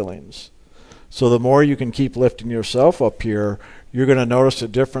your feelings. So the more you can keep lifting yourself up here, you're going to notice a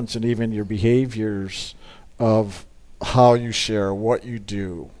difference in even your behaviors of how you share, what you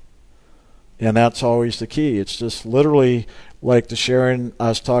do. And that's always the key. It's just literally like the sharing I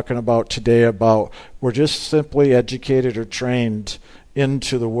was talking about today about we're just simply educated or trained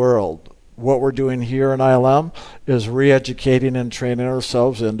into the world. What we're doing here in ILM is re-educating and training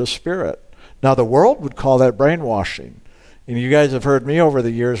ourselves into spirit. Now the world would call that brainwashing. And you guys have heard me over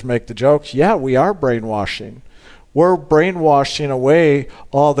the years make the jokes, yeah, we are brainwashing. We're brainwashing away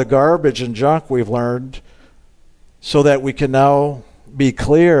all the garbage and junk we've learned so that we can now be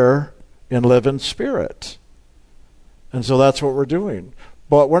clear and live in spirit. And so that's what we're doing.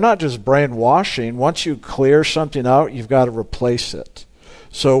 But we're not just brainwashing. Once you clear something out, you've got to replace it.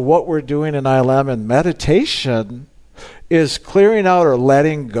 So what we're doing in ILM and meditation is clearing out or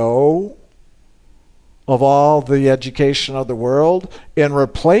letting go of all the education of the world and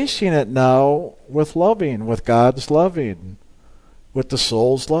replacing it now with loving, with God's loving, with the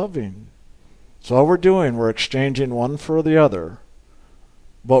soul's loving. So all we're doing, we're exchanging one for the other.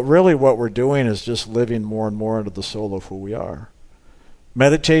 But really what we're doing is just living more and more into the soul of who we are.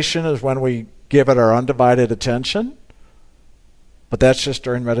 Meditation is when we give it our undivided attention, but that's just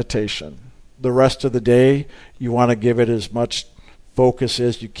during meditation. The rest of the day, you want to give it as much focus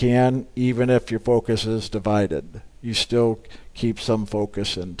as you can, even if your focus is divided. You still keep some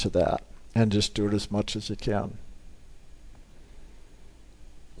focus into that and just do it as much as you can.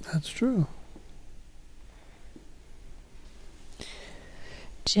 That's true.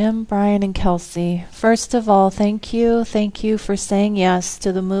 Jim, Brian, and Kelsey, first of all, thank you for saying yes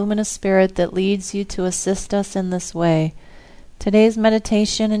to the movement of spirit that leads you to assist us in this way. Today's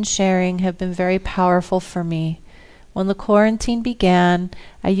meditation and sharing have been very powerful for me. When the quarantine began,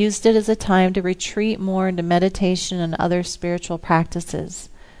 I used it as a time to retreat more into meditation and other spiritual practices.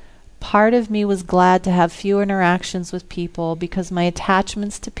 Part of me was glad to have fewer interactions with people because my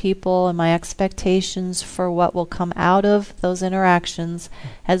attachments to people and my expectations for what will come out of those interactions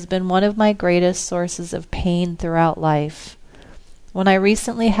has been one of my greatest sources of pain throughout life. When I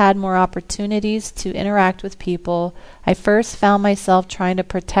recently had more opportunities to interact with people, I first found myself trying to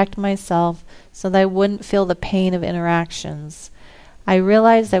protect myself so that I wouldn't feel the pain of interactions. I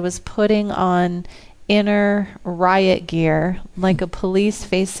realized I was putting on inner riot gear like a police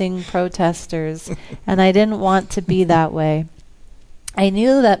facing protesters, and I didn't want to be that way. I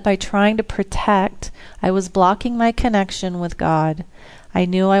knew that by trying to protect, I was blocking my connection with God. I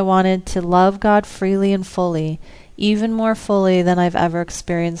knew I wanted to love God freely and fully, even more fully than I've ever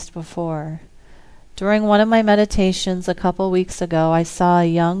experienced before. During one of my meditations a couple weeks ago, I saw a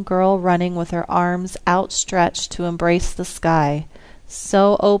young girl running with her arms outstretched to embrace the sky,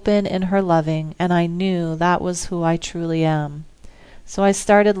 so open in her loving, and I knew that was who I truly am. So I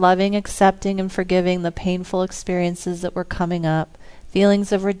started loving, accepting, and forgiving the painful experiences that were coming up,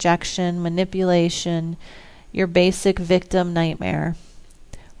 feelings of rejection, manipulation, your basic victim nightmare.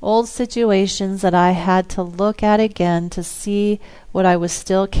 Old situations that I had to look at again to see what I was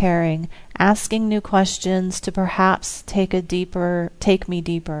still carrying, asking new questions to perhaps take me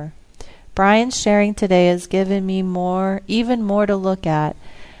deeper. Brian's sharing today has given me even more to look at,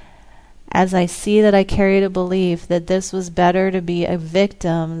 as I see that I carried a belief that this was better to be a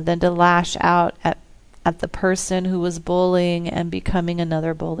victim than to lash out at the person who was bullying and becoming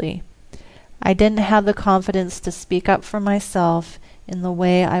another bully. I didn't have the confidence to speak up for myself in the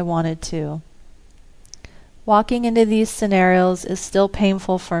way I wanted to. Walking into these scenarios is still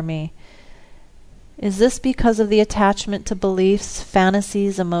painful for me. Is this because of the attachment to beliefs,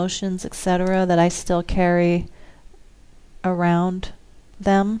 fantasies, emotions, etc. that I still carry around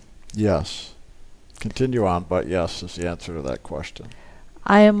them? Yes. Continue on, but yes is the answer to that question.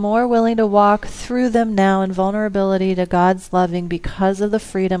 I am more willing to walk through them now in vulnerability to God's loving because of the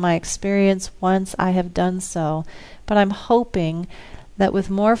freedom I experience once I have done so. But I'm hoping that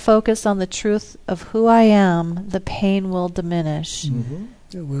with more focus on the truth of who I am, the pain will diminish. Mm-hmm.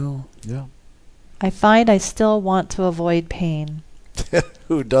 It will. Yeah. I find I still want to avoid pain.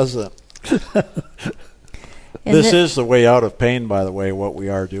 Who doesn't? This is the way out of pain, by the way, what we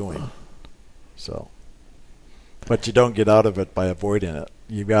are doing. So, but you don't get out of it by avoiding it.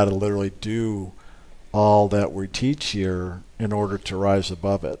 You've got to literally do all that we teach here in order to rise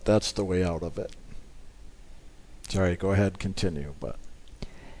above it. That's the way out of it. Sorry, go ahead, continue. But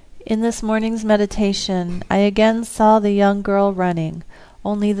in this morning's meditation, I again saw the young girl running.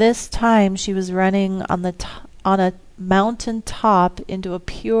 Only this time she was running on a mountain top into a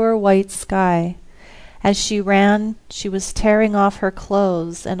pure white sky. As she ran, she was tearing off her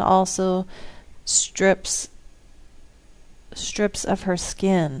clothes and also strips of her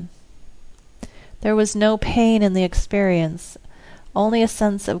skin. There was no pain in the experience, only a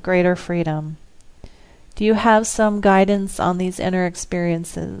sense of greater freedom. Do you have some guidance on these inner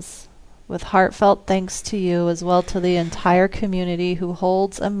experiences? With heartfelt thanks to you as well to the entire community who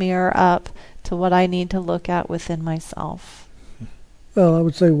holds a mirror up to what I need to look at within myself. Well, I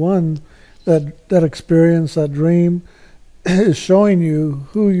would say one, that experience, that dream, is showing you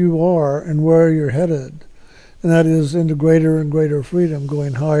who you are and where you're headed. And that is into greater and greater freedom,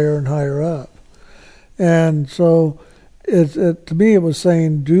 going higher and higher up. And so to me it was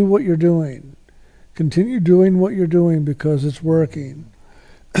saying, do what you're doing. Continue doing what you're doing because it's working.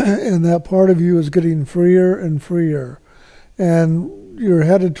 And that part of you is getting freer and freer. And you're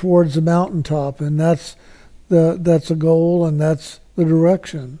headed towards the mountaintop, and that's a goal, and that's the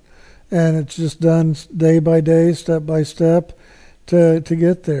direction. And it's just done day by day, step by step to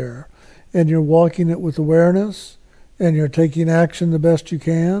get there. And you're walking it with awareness, and you're taking action the best you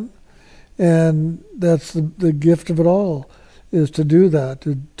can. And that's the gift of it all, is to do that,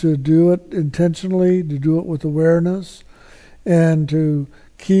 to do it intentionally, to do it with awareness, and to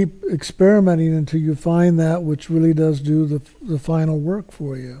keep experimenting until you find that which really does do the final work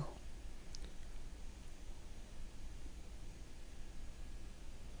for you.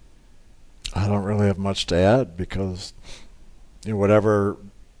 I don't really have much to add because whatever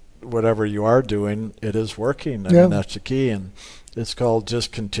you are doing, it is working. I mean, that's the key, and it's called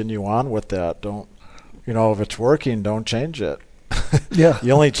just continue on with that. Don't, if it's working, don't change it. Yeah.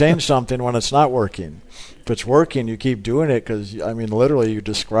 You only change something when it's not working. If it's working, you keep doing it because, literally you're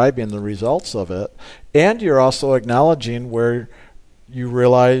describing the results of it. And you're also acknowledging where you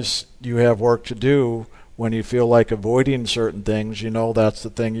realize you have work to do. When you feel like avoiding certain things, that's the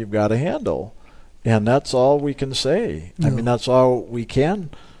thing you've got to handle. And that's all we can say. Yeah. That's all we can,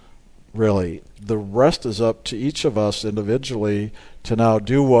 really. The rest is up to each of us individually to now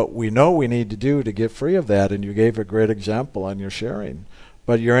do what we know we need to do to get free of that. And you gave a great example on your sharing.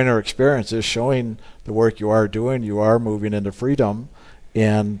 But your inner experience is showing the work you are doing. You are moving into freedom.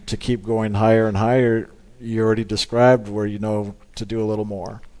 And to keep going higher and higher, you already described where you know to do a little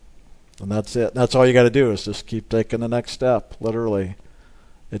more. And that's it. That's all you got to do is just keep taking the next step, literally.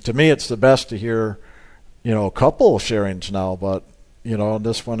 To me, it's the best to hear, a couple of sharings now. But,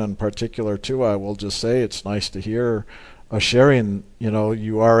 this one in particular, too, I will just say it's nice to hear a sharing,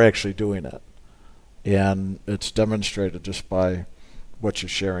 you are actually doing it. And it's demonstrated just by what you're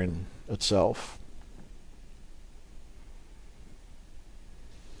sharing itself.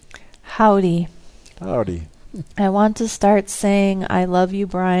 Howdy. Howdy. I want to start saying I love you,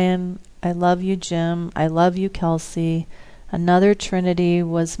 Brian. I love you, Jim. I love you, Kelsey. Another Trinity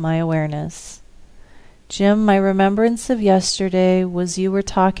was my awareness. Jim, my remembrance of yesterday was you were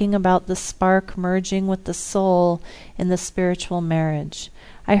talking about the spark merging with the soul in the spiritual marriage.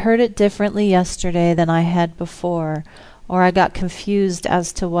 I heard it differently yesterday than I had before, or I got confused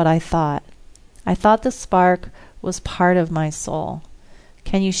as to what I thought. I thought the spark was part of my soul.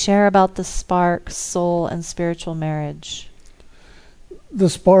 Can you share about the spark, soul, and spiritual marriage? The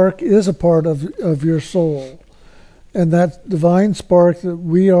spark is a part of your soul. And that divine spark that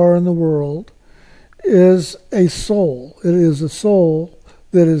we are in the world is a soul. It is a soul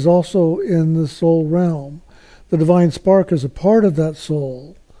that is also in the soul realm. The divine spark is a part of that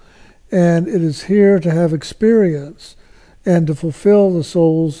soul. And it is here to have experience and to fulfill the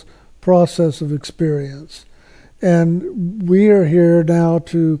soul's process of experience. And we are here now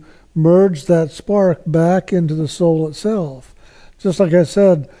to merge that spark back into the soul itself. Just like I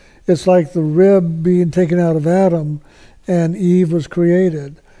said, it's like the rib being taken out of Adam and Eve was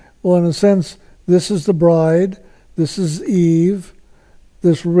created. Well, in a sense, this is the bride, this is Eve,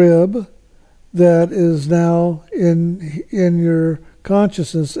 this rib that is now in your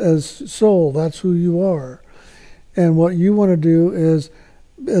consciousness as soul. That's who you are. And what you want to do is,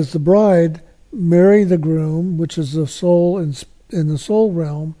 as the bride, marry the groom, which is the soul in the soul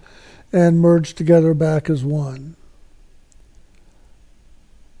realm, and merge together back as one.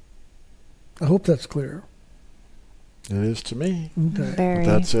 I hope that's clear. It is to me. Okay. Very.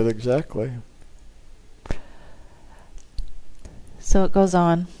 That's it exactly. So it goes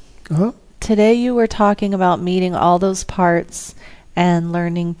on. Uh-huh. Today you were talking about meeting all those parts and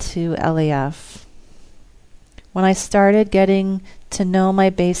learning to LEF. When I started getting to know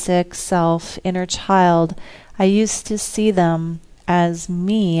my basic self, inner child, I used to see them as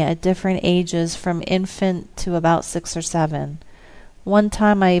me at different ages from infant to about 6 or 7. One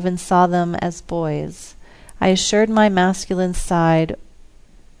time I even saw them as boys. I assured my masculine side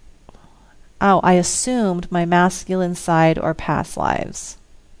I assumed my masculine side or past lives.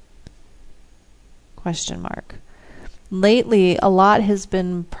 Question mark. Lately, a lot has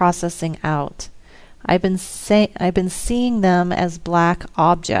been processing out. I've been seeing them as black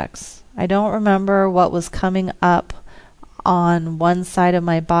objects. I don't remember what was coming up on one side of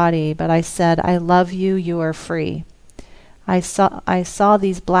my body, but I said, "I love you, you are free." I saw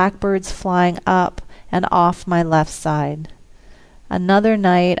these blackbirds flying up and off my left side. Another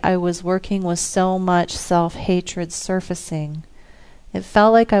night I was working with so much self-hatred surfacing. It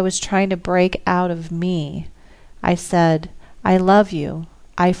felt like I was trying to break out of me. I said, "I love you,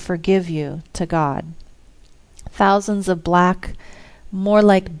 I forgive you," to God. Thousands of black, more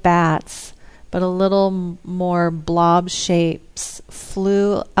like bats, but a little more blob shapes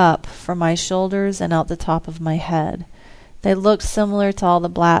flew up from my shoulders and out the top of my head. They looked similar to all the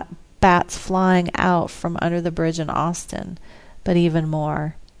black bats flying out from under the bridge in Austin, but even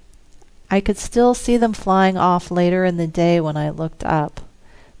more. I could still see them flying off later in the day when I looked up.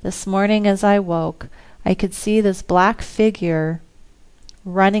 This morning as I woke, I could see this black figure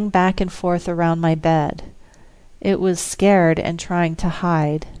running back and forth around my bed. It was scared and trying to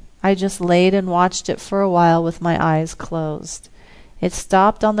hide. I just laid and watched it for a while with my eyes closed. It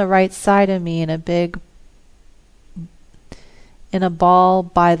stopped on the right side of me in a ball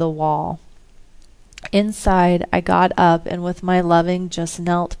by the wall. Inside, I got up and with my loving just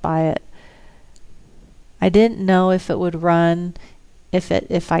knelt by it. I didn't know if it would run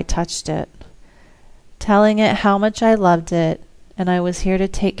if I touched it, telling it how much I loved it and I was here to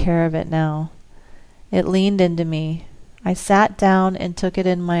take care of it now. It leaned into me. I sat down and took it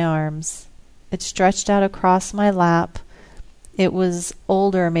in my arms. It stretched out across my lap. It was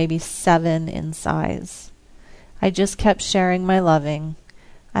older, maybe 7 in size. I just kept sharing my loving.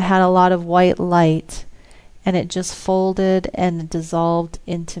 I had a lot of white light, and it just folded and dissolved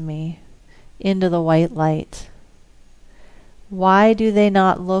into me, into the white light. Why do they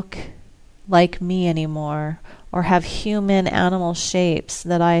not look like me anymore, or have human animal shapes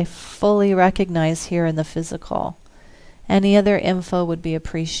that I fully recognize here in the physical? Any other info would be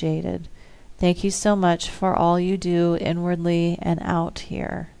appreciated. Thank you so much for all you do inwardly and out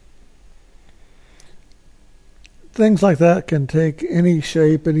here. Things like that can take any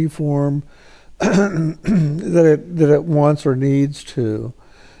shape, any form that it wants or needs to,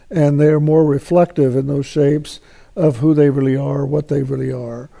 and they are more reflective in those shapes of who they really are, what they really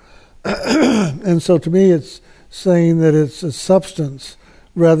are. And so to me it's saying that it's a substance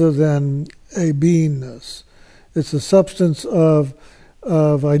rather than a beingness. It's a substance of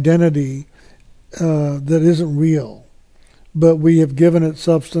identity that isn't real, but we have given it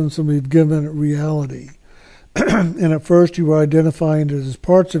substance and we've given it reality. And at first you were identifying it as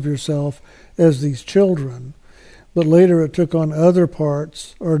parts of yourself as these children, but later it took on other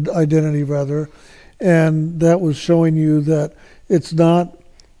parts, or identity rather, and that was showing you that it's not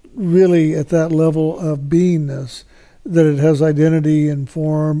really at that level of beingness, that it has identity and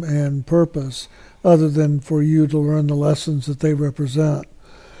form and purpose other than for you to learn the lessons that they represent.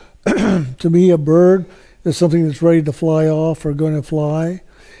 To me, a bird is something that's ready to fly off or going to fly.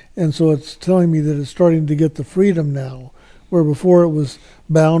 And so it's telling me that it's starting to get the freedom now, where before it was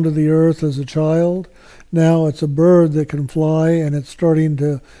bound to the earth as a child. Now it's a bird that can fly, and it's starting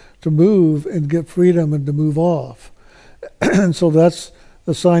to move and get freedom and to move off. And so that's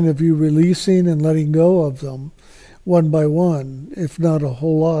a sign of you releasing and letting go of them one by one, if not a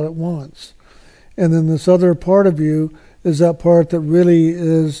whole lot at once. And then this other part of you is that part that really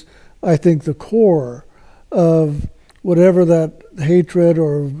is, I think, the core of whatever that hatred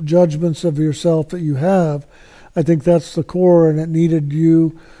or judgments of yourself that you have. I think that's the core, and it needed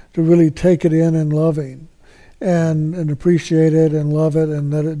you to really take it in and loving and appreciate it and love it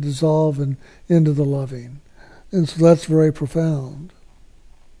and let it dissolve and into the loving. And so that's very profound.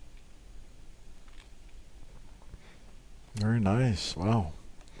 Very nice. Wow.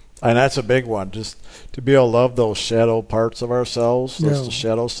 And that's a big one, just to be able to love those shadow parts of ourselves, that's the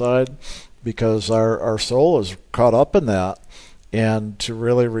shadow side, because our soul is caught up in that. And to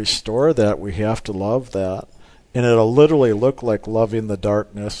really restore that, we have to love that. And it'll literally look like loving the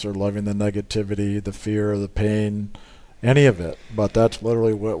darkness or loving the negativity, the fear, the pain, any of it. But that's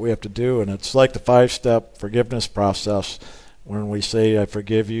literally what we have to do. And it's like the 5-step forgiveness process. When we say, I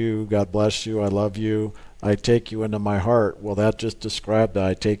forgive you, God bless you, I love you, I take you into my heart. Well, that just described that.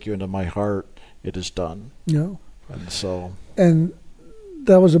 I take you into my heart. It is done. Yeah. And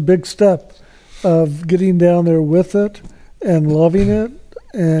that was a big step of getting down there with it and loving it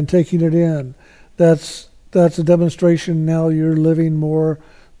and taking it in. That's a demonstration now you're living more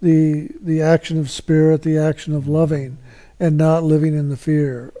the action of spirit, the action of loving, and not living in the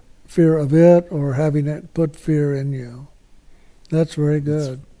fear fear of it or having it put fear in you. That's very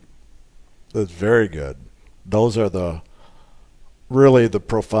good. That's very good. Those are really the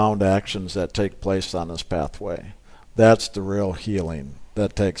profound actions that take place on this pathway. That's the real healing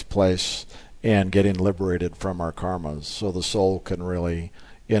that takes place and getting liberated from our karmas. So the soul can really,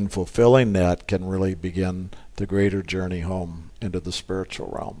 in fulfilling that, can really begin the greater journey home into the spiritual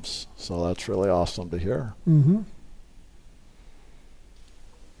realms. So that's really awesome to hear. Mm-hmm.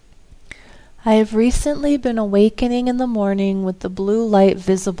 I have recently been awakening in the morning with the blue light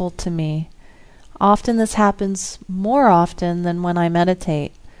visible to me. Often this happens more often than when I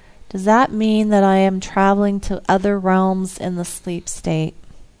meditate. Does that mean that I am traveling to other realms in the sleep state?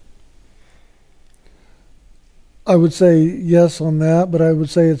 I would say yes on that, but I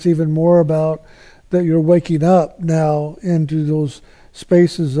would say it's even more about that you're waking up now into those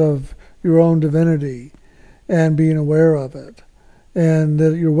spaces of your own divinity and being aware of it. And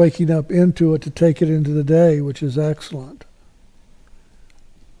that you're waking up into it to take it into the day, which is excellent.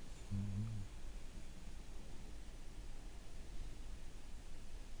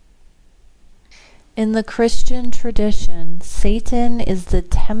 In the Christian tradition, Satan is the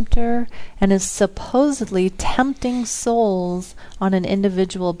tempter and is supposedly tempting souls on an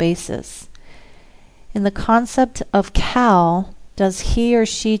individual basis. In the concept of Cal, does he or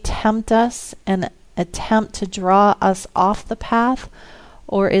she tempt us and attempt to draw us off the path,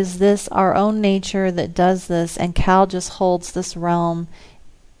 or is this our own nature that does this and Cal just holds this realm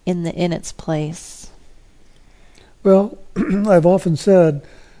in its place? Well, I've often said,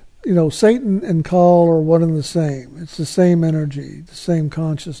 Satan and Cal are one and the same. It's the same energy, the same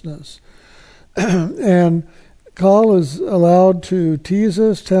consciousness. And Cal is allowed to tease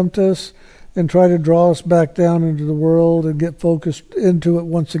us, tempt us, and try to draw us back down into the world and get focused into it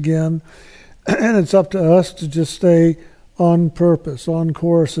once again. And it's up to us to just stay on purpose, on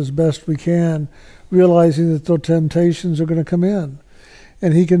course as best we can, realizing that the temptations are going to come in.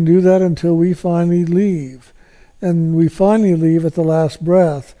 And he can do that until we finally leave. And we finally leave at the last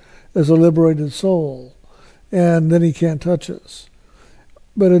breath as a liberated soul. And then he can't touch us.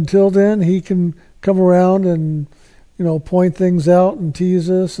 But until then, he can come around and, point things out and tease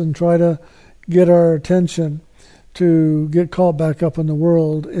us and try to get our attention to get caught back up in the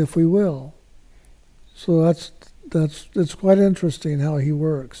world if we will. So it's quite interesting how he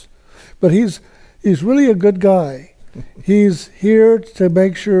works. But he's really a good guy. He's here to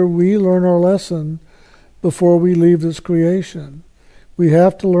make sure we learn our lesson before we leave this creation. We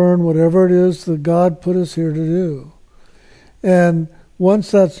have to learn whatever it is that God put us here to do. And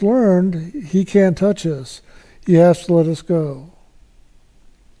once that's learned, he can't touch us. He has to let us go.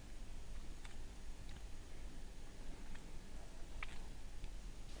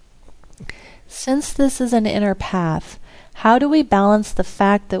 Since this is an inner path, how do we balance the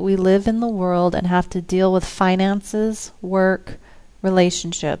fact that we live in the world and have to deal with finances, work,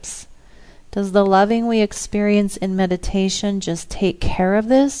 relationships? Does the loving we experience in meditation just take care of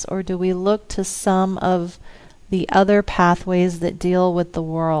this, or do we look to some of the other pathways that deal with the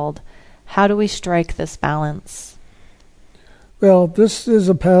world? How do we strike this balance? Well, this is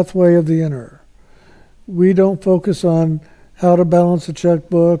a pathway of the inner. We don't focus on how to balance a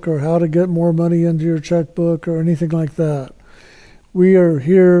checkbook or how to get more money into your checkbook or anything like that. We are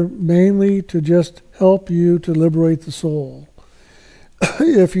here mainly to just help you to liberate the soul.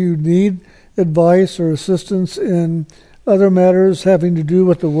 If you need advice or assistance in other matters having to do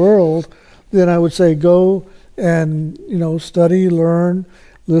with the world, then I would say go and, study, learn,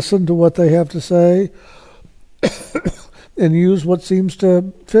 listen to what they have to say, and use what seems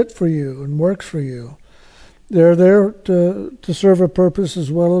to fit for you and works for you. They're there to serve a purpose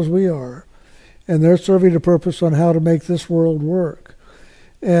as well as we are. And they're serving a purpose on how to make this world work.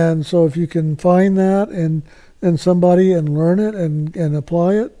 And so if you can find that and somebody and learn it and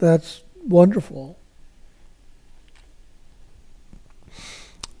apply it, that's wonderful.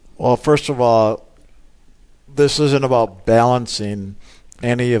 Well, first of all, this isn't about balancing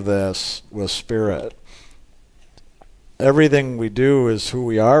any of this with spirit. Everything we do is who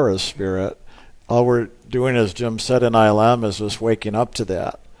we are as spirit. All we're doing, as Jim said in ILM, is just waking up to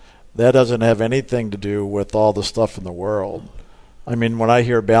that. That doesn't have anything to do with all the stuff in the world. I mean, when I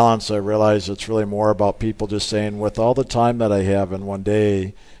hear balance, I realize it's really more about people just saying, with all the time that I have in one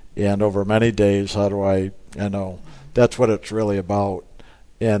day and over many days, how do I, that's what it's really about.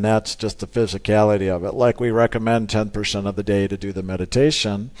 And that's just the physicality of it. Like we recommend 10% of the day to do the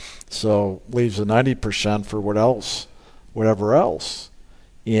meditation, so leaves the 90% for whatever else.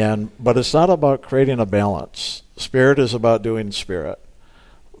 But it's not about creating a balance. Spirit is about doing spirit.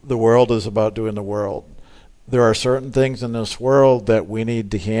 The world is about doing the world. there are certain things in this world that we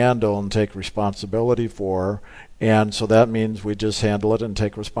need to handle and take responsibility for, and so that means we just handle it and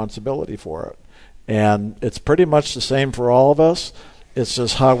take responsibility for it. And it's pretty much the same for all of us. It's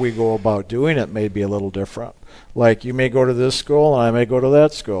just how we go about doing it may be a little different. Like, you may go to this school and I may go to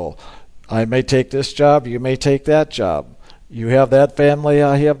that school. I may take this job, you may take that job. You have that family,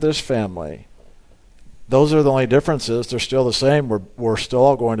 I have this family. Those are the only differences. They're still the same. We're still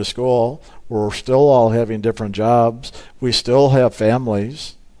all going to school. We're still all having different jobs. We still have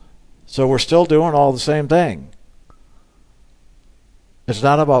families. So we're still doing all the same thing. It's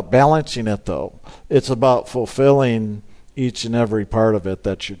not about balancing it, though. It's about fulfilling each and every part of it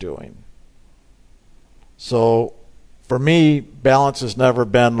that you're doing. So for me, balance has never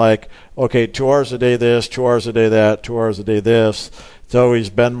been like, okay, 2 hours a day this, 2 hours a day that, 2 hours a day this. It's always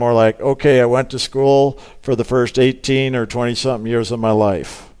been more like, okay, I went to school for the first 18 or 20-something years of my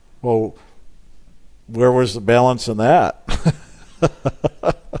life. Well, where was the balance in that?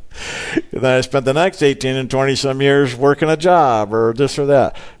 And then I spent the next 18 and 20-some years working a job or this or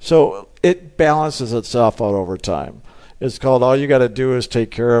that. So it balances itself out over time. It's called, all you got to do is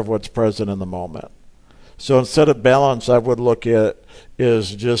take care of what's present in the moment. So instead of balance, I would look at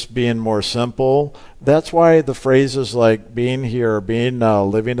is just being more simple. That's why the phrases like being here, being now,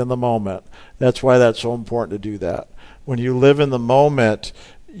 living in the moment, that's why that's so important to do that. When you live in the moment,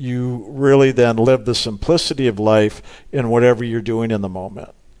 you really then live the simplicity of life in whatever you're doing in the moment.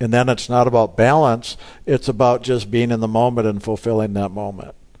 And then it's not about balance, it's about just being in the moment and fulfilling that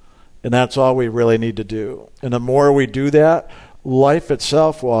moment. And that's all we really need to do. And the more we do that, life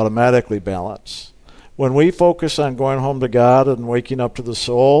itself will automatically balance. When we focus on going home to God and waking up to the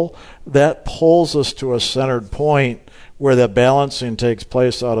soul, that pulls us to a centered point where the balancing takes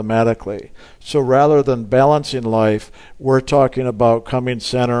place automatically. So rather than balancing life, we're talking about coming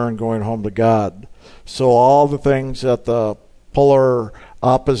center and going home to God. So all the things at the polar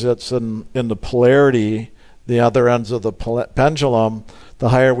opposites in the polarity, the other ends of the pendulum, the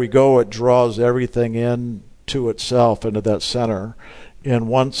higher we go, it draws everything in to itself, into that center. And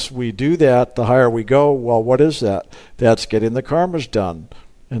once we do that, the higher we go, well, what is that? That's getting the karmas done.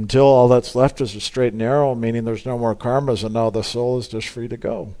 Until all that's left is a straight and narrow, meaning there's no more karmas, and now the soul is just free to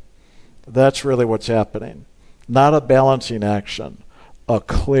go. That's really what's happening. Not a balancing action, a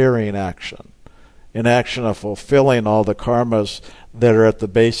clearing action. An action of fulfilling all the karmas that are at the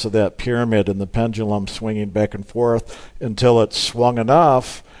base of that pyramid and the pendulum swinging back and forth until it's swung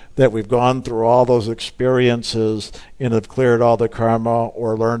enough that we've gone through all those experiences and have cleared all the karma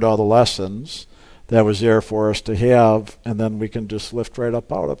or learned all the lessons that was there for us to have, and then we can just lift right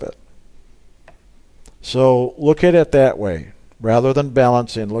up out of it. So look at it that way. Rather than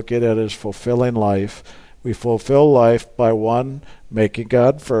balancing, look at it as fulfilling life. We fulfill life by, one, making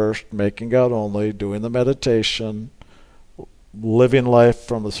God first, making God only, doing the meditation, living life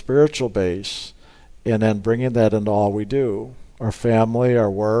from the spiritual base, and then bringing that into all we do. Our family, our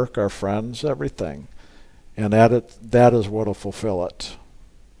work, our friends, everything. And that is what will fulfill it.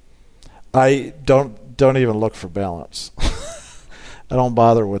 I don't even look for balance. I don't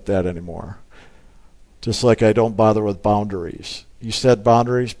bother with that anymore. Just like I don't bother with boundaries. You set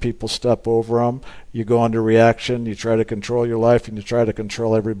boundaries, people step over them, you go into reaction, you try to control your life, and you try to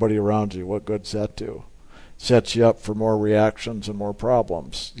control everybody around you. What good's that do? Sets you up for more reactions and more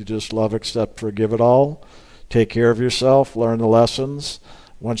problems. You just love, accept, forgive it all. Take care of yourself, learn the lessons.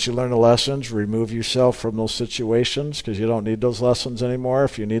 Once you learn the lessons, remove yourself from those situations because you don't need those lessons anymore.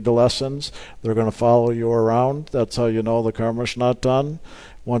 If you need the lessons, they're going to follow you around. That's how you know the karma's not done.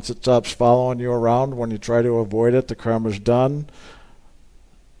 Once it stops following you around, when you try to avoid it, the karma's done.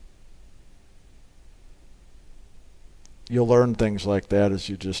 You'll learn things like that as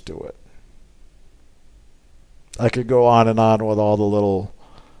you just do it. I could go on and on with all the little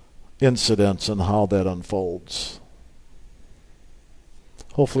incidents and how that unfolds.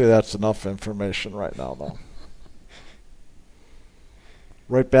 Hopefully that's enough information right now, though.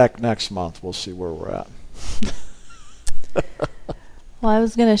 Right back next month, we'll see where we're at. Well, I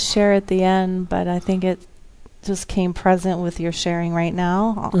was going to share at the end, but I think it just came present with your sharing right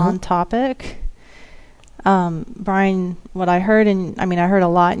now on topic. Brian, what I heard, I heard a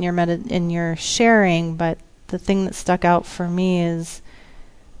lot in your sharing, but the thing that stuck out for me is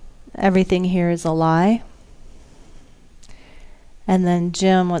everything here is a lie. And then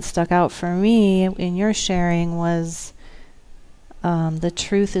Jim, what stuck out for me in your sharing was the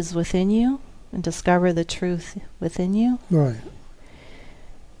truth is within you, and discover the truth within you. Right.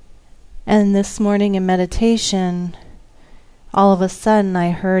 And this morning in meditation, all of a sudden I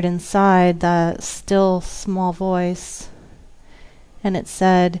heard inside that still small voice, and it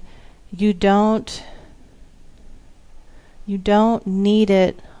said, you don't You don't need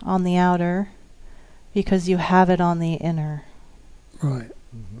it on the outer because you have it on the inner. Right.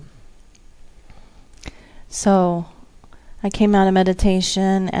 So I came out of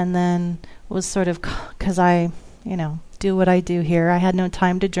meditation and then was sort of, because I, do what I do here. I had no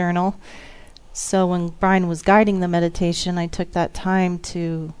time to journal. So when Brian was guiding the meditation, I took that time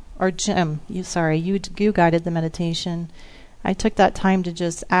to, or Jim, you guided the meditation. I took that time to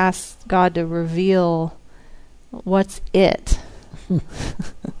just ask God to reveal what's it.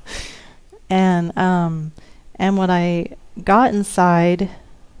 And what I got inside,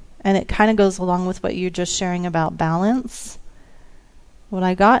 and it kind of goes along with what you're just sharing about balance. What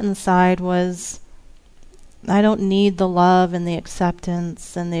I got inside was, I don't need the love and the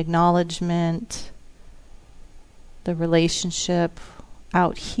acceptance and the acknowledgement, the relationship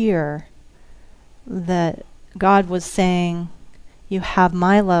out here. That God was saying, you have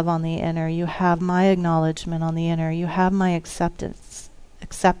my love on the inner, you have my acknowledgement on the inner, you have my acceptance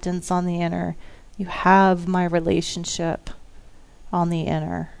on the inner, you have my relationship on the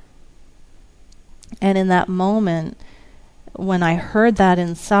inner. And in that moment, when I heard that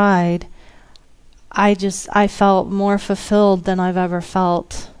inside, I felt more fulfilled than I've ever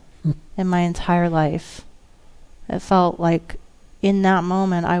felt in my entire life. It felt like in that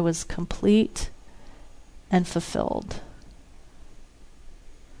moment I was complete and fulfilled.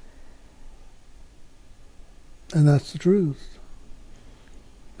 And that's the truth.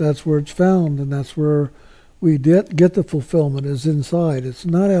 That's where it's found, and that's where we get the fulfillment is inside. It's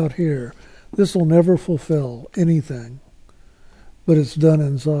not out here. This will never fulfill anything, but it's done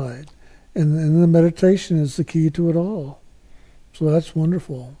inside. And the meditation is the key to it all. So that's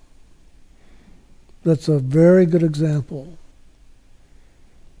wonderful. That's a very good example.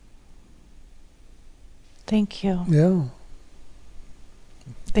 Thank you. Yeah.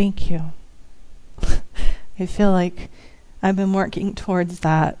 Thank you. I feel like I've been working towards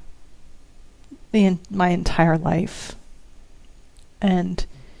that my entire life. And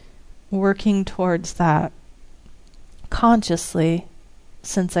working towards that consciously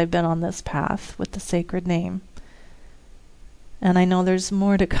since I've been on this path with the sacred name. And I know there's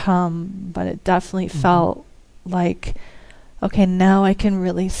more to come, but it definitely felt like, okay, now I can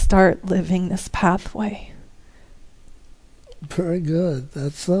really start living this pathway. Very good.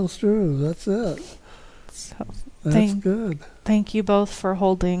 That's so true. That's it. So That's good. Thank you both for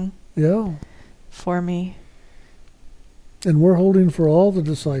holding for me. And we're holding for all the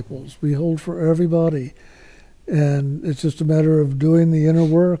disciples. We hold for everybody. And it's just a matter of doing the inner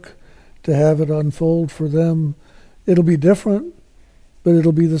work to have it unfold for them. It'll be different, but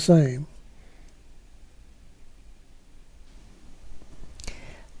it'll be the same.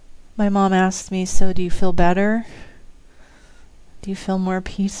 My mom asked me, so do you feel better? Do you feel more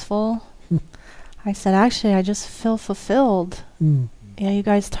peaceful? I said, actually, I just feel fulfilled. Yeah, you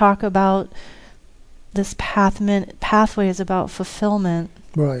guys talk about this pathway is about fulfillment,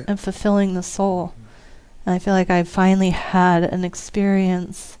 right, and fulfilling the soul. And I feel like I've finally had an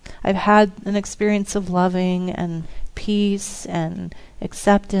experience. I've had an experience of loving and peace and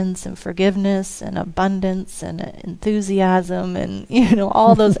acceptance and forgiveness and abundance and enthusiasm and,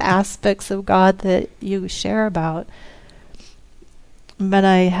 all those aspects of God that you share about. But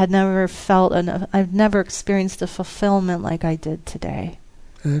I had never felt I've never experienced a fulfillment like I did today.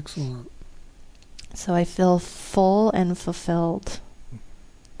 Excellent. So I feel full and fulfilled.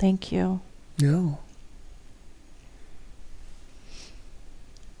 Thank you. Yeah.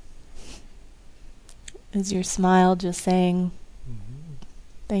 Is your smile just saying,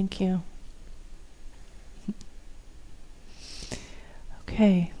 thank you?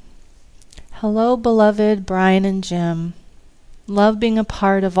 Okay. Hello, beloved Brian and Jim. Love being a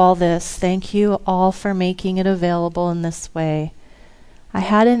part of all this. Thank you all for making it available in this way. I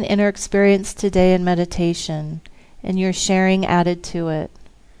had an inner experience today in meditation, and your sharing added to it.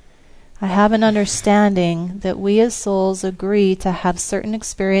 I have an understanding that we as souls agree to have certain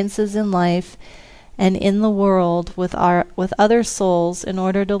experiences in life and in the world with other souls in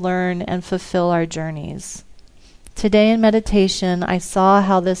order to learn and fulfill our journeys. Today in meditation, I saw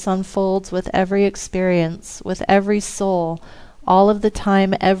how this unfolds with every experience, with every soul, all of the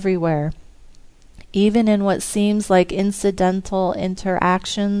time, everywhere, even in what seems like incidental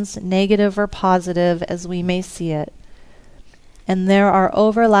interactions, negative or positive as we may see it. And there are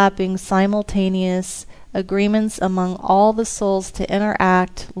overlapping, simultaneous agreements among all the souls to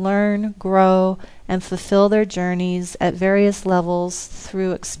interact, learn, grow, and fulfill their journeys at various levels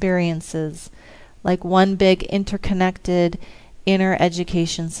through experiences, like one big interconnected inner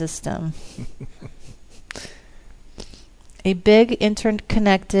education system. A big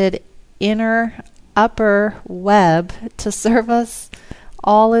interconnected inner upper web to serve us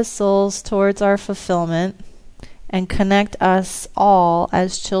all as souls towards our fulfillment and connect us all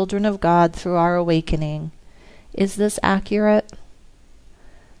as children of God through our awakening. Is this accurate?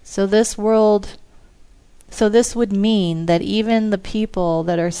 So this would mean that even the people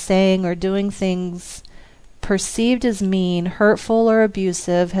that are saying or doing things perceived as mean, hurtful, or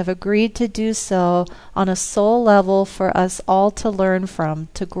abusive have agreed to do so on a soul level for us all to learn from,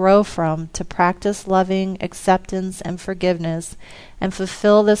 to grow from, to practice loving acceptance and forgiveness, and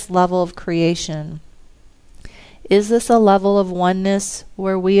fulfill this level of creation. Is this a level of oneness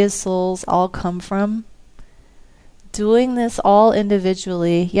where we as souls all come from? Doing this all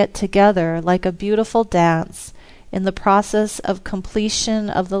individually, yet together, like a beautiful dance, in the process of completion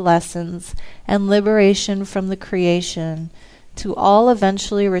of the lessons and liberation from the creation, to all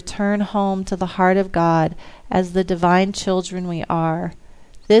eventually return home to the heart of God as the divine children we are.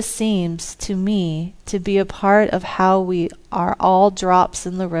 This seems to me to be a part of how we are all drops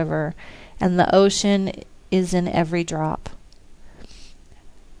in the river, and the ocean is in every drop.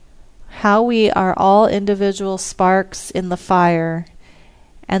 How we are all individual sparks in the fire,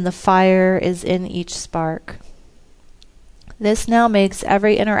 and the fire is in each spark. This now makes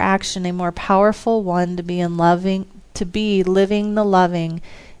every interaction a more powerful one to be living the loving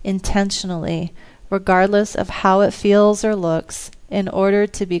intentionally, regardless of how it feels or looks, in order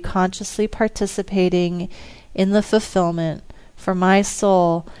to be consciously participating in the fulfillment for my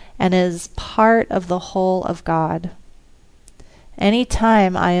soul and as part of the whole of God. Any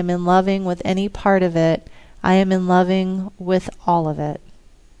time I am in loving with any part of it, I am in loving with all of it.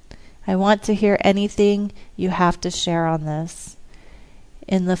 I want to hear anything you have to share on this,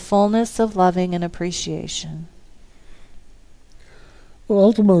 in the fullness of loving and appreciation. Well,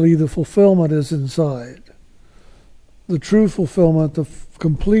 ultimately, the fulfillment is inside. The true fulfillment, the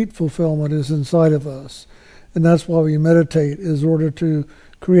complete fulfillment is inside of us. And that's why we meditate, is in order to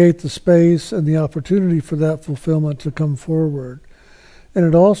create the space and the opportunity for that fulfillment to come forward. And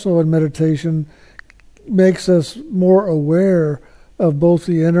it also, in meditation, makes us more aware of both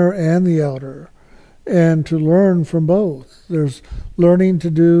the inner and the outer, and to learn from both. There's learning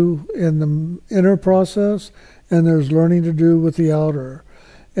to do in the inner process, and there's learning to do with the outer.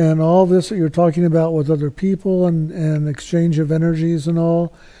 And all this that you're talking about with other people and exchange of energies and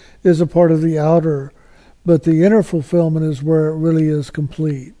all is a part of the outer. But the inner fulfillment is where it really is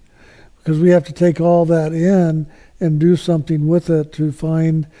complete. Because we have to take all that in and do something with it to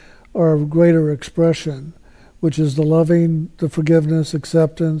find our greater expression, which is the loving, the forgiveness,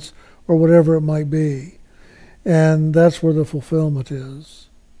 acceptance, or whatever it might be. And that's where the fulfillment is.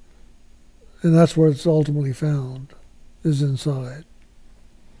 And that's where it's ultimately found, is inside.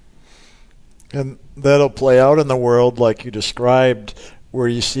 And that'll play out in the world like you described, where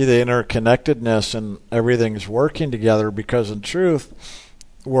you see the interconnectedness and everything's working together, because in truth,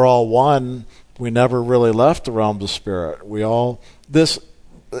 we're all one. We never really left the realms of spirit.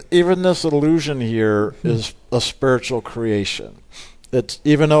 Even this illusion here is a spiritual creation. It's,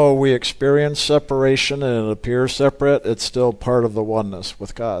 even though we experience separation and it appears separate, it's still part of the oneness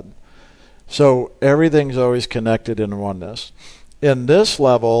with God. So everything's always connected in oneness. In this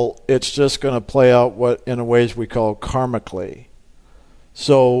level, it's just going to play out what in ways we call karmically.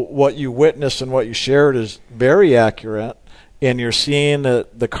 So what you witnessed and what you shared is very accurate, and you're seeing the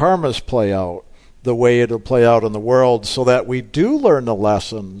karmas play out the way it'll play out in the world, so that we do learn the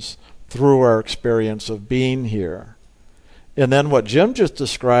lessons through our experience of being here. And then what Jim just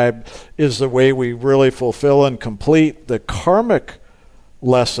described is the way we really fulfill and complete the karmic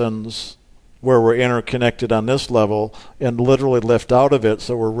lessons, where we're interconnected on this level and literally lift out of it,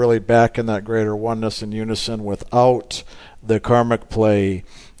 so we're really back in that greater oneness and unison without the karmic play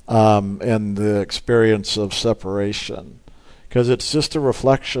and the experience of separation. Because it's just a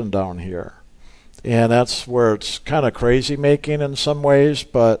reflection down here. And that's where it's kind of crazy making in some ways,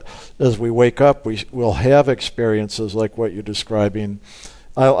 but as we wake up, we'll have experiences like what you're describing.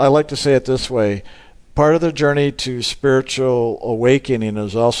 I like to say it this way. Part of the journey to spiritual awakening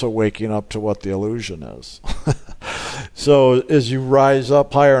is also waking up to what the illusion is. So as you rise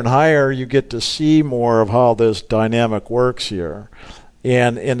up higher and higher, you get to see more of how this dynamic works here.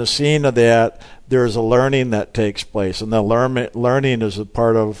 And in the seeing of that, there's a learning that takes place. And the learning is a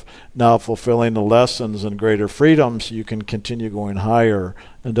part of now fulfilling the lessons and greater freedom, so you can continue going higher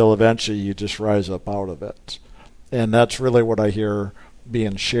until eventually you just rise up out of it. And that's really what I hear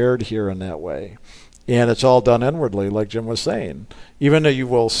being shared here in that way. And it's all done inwardly, like Jim was saying. Even though you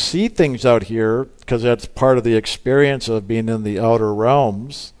will see things out here, because that's part of the experience of being in the outer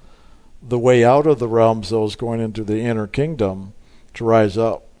realms, the way out of the realms, though, is going into the inner kingdom to rise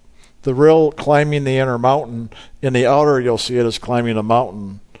up. the real climbing the inner mountain, in the outer you'll see it as climbing a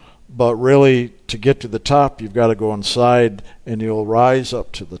mountain, but really to get to the top you've got to go inside and you'll rise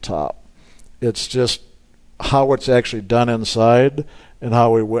up to the top. It's just how it's actually done inside and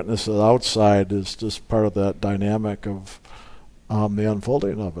how we witness it outside is just part of that dynamic of the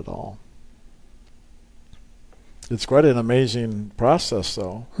unfolding of it all. It's quite an amazing process,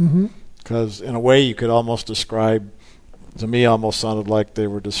 though, because in a way you could almost describe, to me almost sounded like they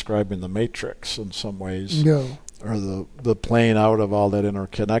were describing the Matrix in some ways, or the playing out of all that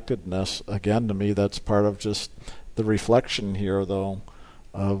interconnectedness. Again, to me that's part of just the reflection here, though,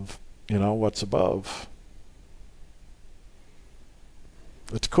 of what's above.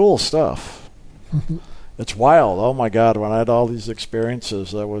 It's cool stuff. It's wild. Oh my God, when I had all these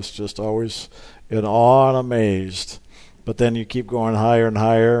experiences, I was just always in awe and amazed. But then you keep going higher and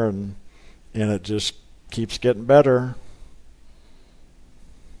higher, and it just keeps getting better.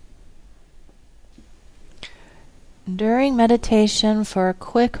 During meditation, for a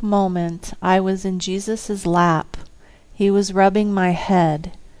quick moment, I was in Jesus' lap. He was rubbing my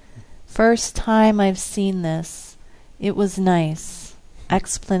head. First time I've seen this. It was nice.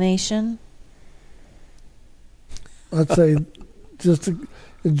 Explanation? I'd say just to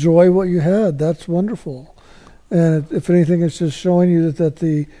enjoy what you had. That's wonderful. And if anything, it's just showing you that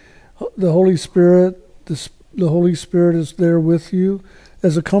the Holy Spirit, the Holy Spirit is there with you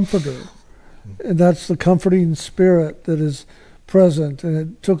as a comforter. And that's the comforting spirit that is present. And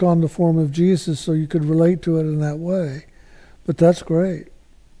it took on the form of Jesus so you could relate to it in that way. But that's great.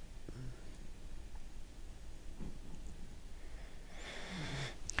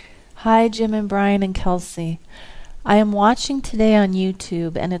 Hi, Jim and Brian and Kelsey. I am watching today on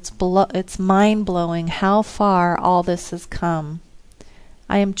YouTube, and it's mind-blowing how far all this has come.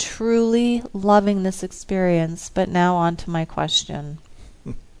 I am truly loving this experience, but now on to my question.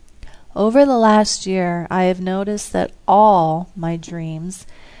 Over the last year, I have noticed that all my dreams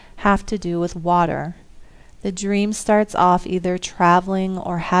have to do with water. The dream starts off either traveling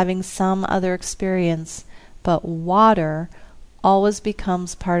or having some other experience, but water always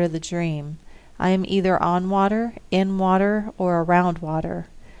becomes part of the dream. I am either on water, in water, or around water.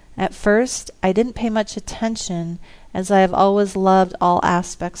 At first, I didn't pay much attention, as I have always loved all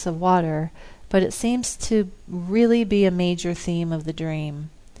aspects of water, but it seems to really be a major theme of the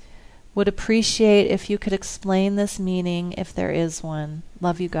dream. Would appreciate if you could explain this meaning, if there is one.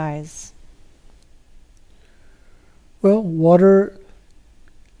 Love you guys. Well, water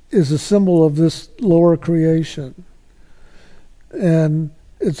is a symbol of this lower creation. And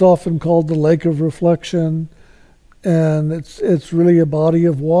it's often called the lake of reflection, and it's really a body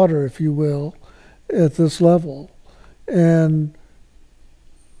of water, if you will, at this level. And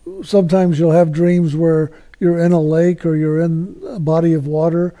sometimes you'll have dreams where you're in a lake or you're in a body of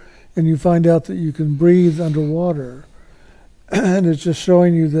water, and you find out that you can breathe underwater. And it's just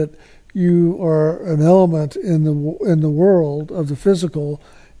showing you that you are an element in the world of the physical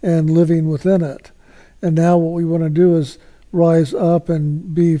and living within it. And now what we want to do is rise up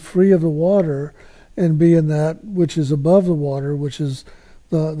and be free of the water and be in that which is above the water, which is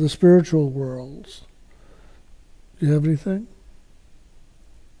the spiritual worlds. Do you have anything?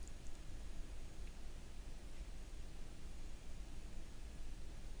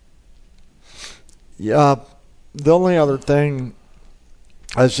 Yeah, the only other thing,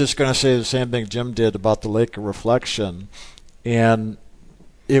 I was just going to say the same thing Jim did about the lake of reflection, and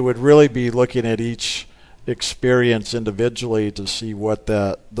it would really be looking at each experience individually to see what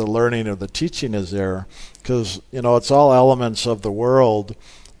the learning or the teaching is there, because it's all elements of the world,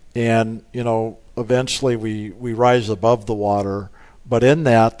 and eventually we rise above the water, but in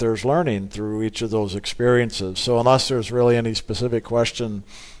that there's learning through each of those experiences. So unless there's really any specific question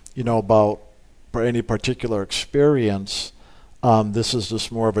about any particular experience, this is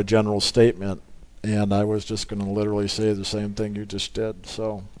just more of a general statement, and I was just going to literally say the same thing you just did.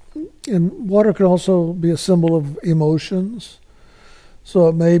 So. And water can also be a symbol of emotions. So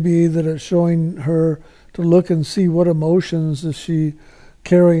it may be that it's showing her to look and see what emotions is she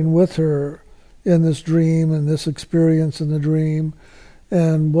carrying with her in this dream and this experience in the dream,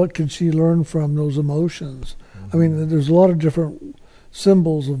 and what can she learn from those emotions. I mean, there's a lot of different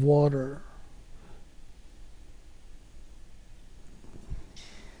symbols of water.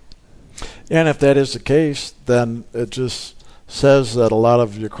 And if that is the case, then it just says that a lot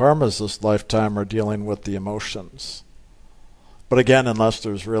of your karmas this lifetime are dealing with the emotions. But again, unless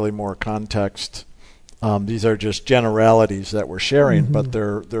there's really more context, these are just generalities that we're sharing, but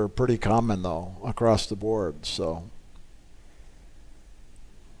they're pretty common though across the board. So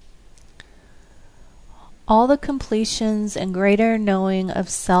All the completions and greater knowing of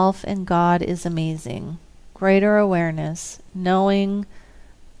self and God is amazing. Greater awareness, knowing,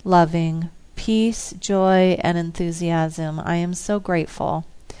 loving, peace, joy, and enthusiasm. I am so grateful.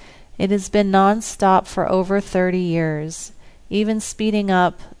 It has been non-stop for over 30 years, even speeding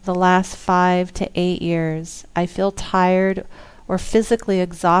up the last 5 to 8 years. I feel tired or physically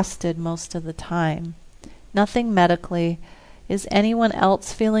exhausted most of the time. Nothing medically. Is anyone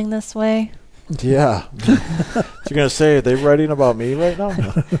else feeling this way? Yeah. So you're going to say, are they writing about me right now?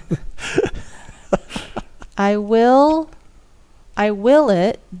 I will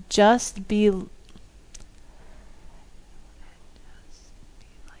it just be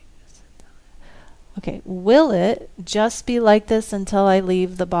Okay, will it just be like this until I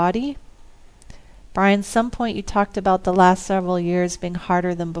leave the body? Brian, some point you talked about the last several years being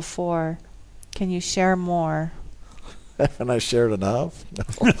harder than before. Can you share more? Haven't I shared enough?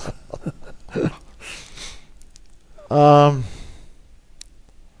 No.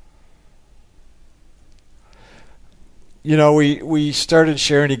 We started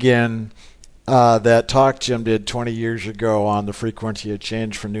sharing again that talk Jim did 20 years ago on the frequency of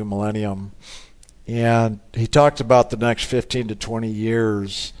change for New Millennium. And he talked about the next 15 to 20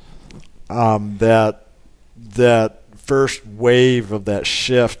 years, that first wave of that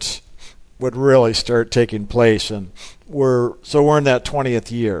shift would really start taking place, and we're in that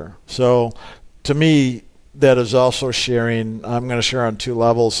 20th year. So to me, that is also sharing. I'm going to share on 2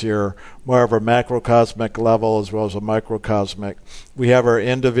 levels here, more of a macrocosmic level as well as a microcosmic. We have our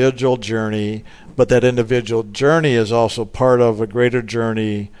individual journey, but that individual journey is also part of a greater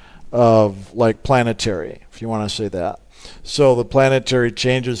journey of like planetary, if you want to say that. So the planetary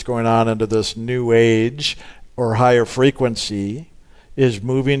changes going on into this new age or higher frequency is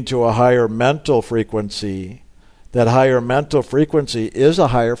moving to a higher mental frequency. That higher mental frequency is a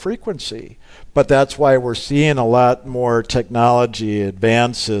higher frequency. But that's why we're seeing a lot more technology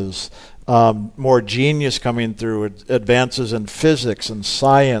advances, more genius coming through, advances in physics and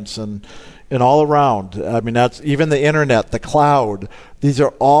science and all around. I mean, that's even the internet, the cloud. These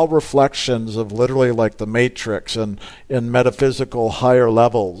are all reflections of literally like the matrix and in metaphysical higher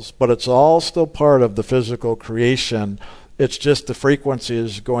levels. But it's all still part of the physical creation. It's just the frequency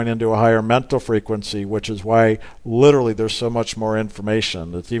is going into a higher mental frequency, which is why literally there's so much more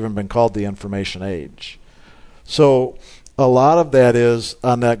information. It's even been called the information age. So a lot of that is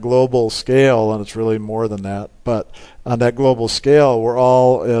on that global scale, and it's really more than that. But on that global scale, we're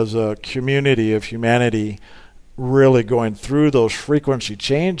all, as a community of humanity, really going through those frequency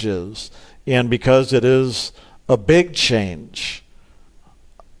changes. And because it is a big change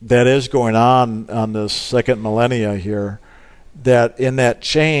that is going on this second millennia here, that in that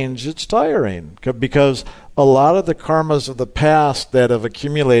change, it's tiring. Because a lot of the karmas of the past that have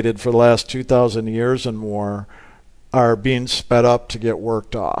accumulated for the last 2,000 years and more are being sped up to get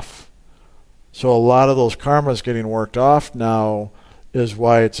worked off. So a lot of those karmas getting worked off now is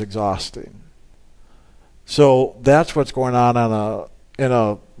why it's exhausting. So that's what's going on in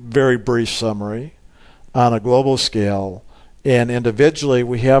a very brief summary on a global scale. And individually,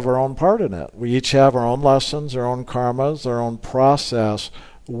 we have our own part in it. We each have our own lessons, our own karmas, our own process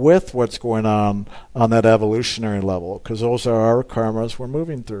with what's going on that evolutionary level, because those are our karmas we're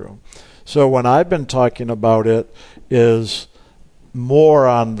moving through. So when I've been talking about it is more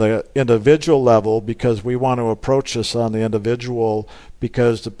on the individual level, because we want to approach this on the individual,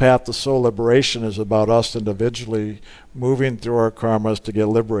 because the path to soul liberation is about us individually moving through our karmas to get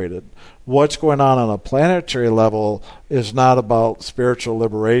liberated. What's going on a planetary level is not about spiritual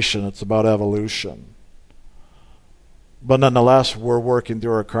liberation, it's about evolution. But nonetheless, we're working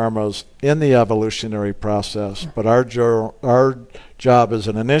through our karmas in the evolutionary process. But our job as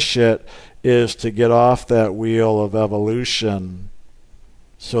an initiate is to get off that wheel of evolution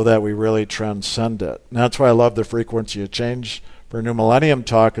so that we really transcend it. And that's why I love the frequency of change for New Millennium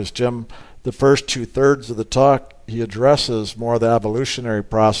talk, is Jim, the first 2/3 of the talk, he addresses more of the evolutionary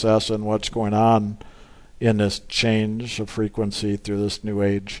process and what's going on in this change of frequency through this new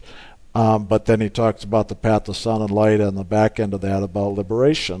age. But then he talks about the path of sun and light on the back end of that, about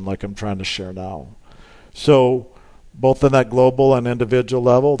liberation, like I'm trying to share now. So both on that global and individual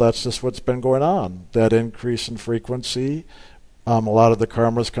level, that's just what's been going on. That increase in frequency, a lot of the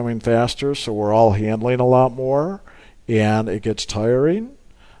karma's coming faster, so we're all handling a lot more, and it gets tiring.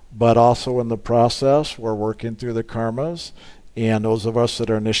 But also in the process, we're working through the karmas, and those of us that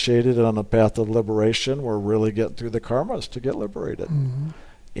are initiated on the path of liberation, we're really getting through the karmas to get liberated. Mm-hmm.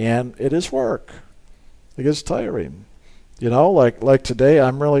 And it is work. It gets tiring. Like today,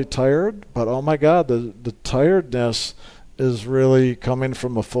 I'm really tired, but oh my God, the tiredness is really coming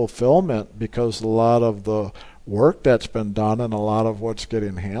from a fulfillment because a lot of the work that's been done and a lot of what's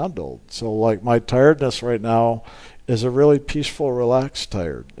getting handled. So like my tiredness right now is a really peaceful, relaxed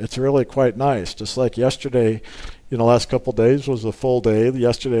tired. It's really quite nice. Just like yesterday, last couple of days was a full day.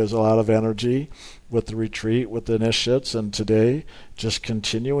 Yesterday was a lot of energy with the retreat, with the initiates, and today just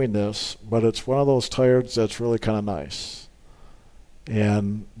continuing this. But it's one of those tireds that's really kind of nice.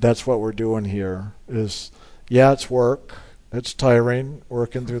 And that's what we're doing here is, it's work. It's tiring,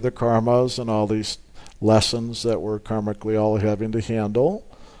 working through the karmas and all these lessons that we're karmically all having to handle.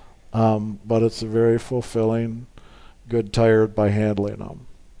 But it's a very fulfilling, good tired by handling them.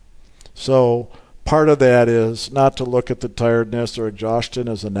 So part of that is not to look at the tiredness or exhaustion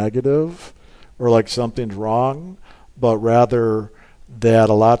as a negative or like something's wrong, but rather that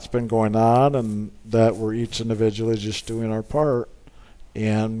a lot's been going on and that we're each individually just doing our part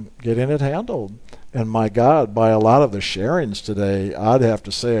and getting it handled. And my God, by a lot of the sharings today, I'd have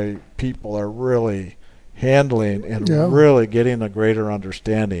to say people are really handling and really getting a greater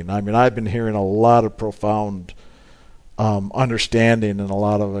understanding. I mean, I've been hearing a lot of profound understanding and a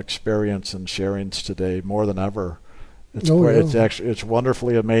lot of experience and sharings today, more than ever. It's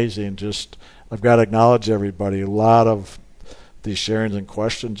wonderfully amazing. Just I've got to acknowledge everybody. A lot of these sharings and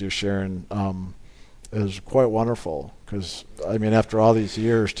questions you're sharing is quite wonderful. Because I mean, after all these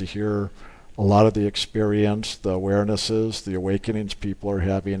years, to hear a lot of the experience, the awarenesses, the awakenings people are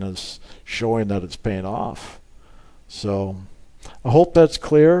having is showing that it's paying off. So I hope that's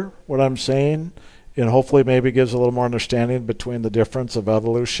clear what I'm saying, and hopefully maybe gives a little more understanding between the difference of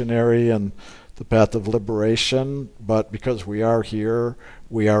evolutionary and the path of liberation. But because we are here,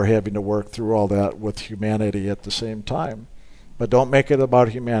 we are having to work through all that with humanity at the same time. But don't make it about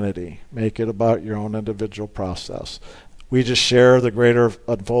humanity. Make it about your own individual process. We just share the greater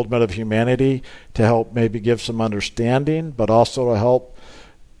unfoldment of humanity to help maybe give some understanding, but also to help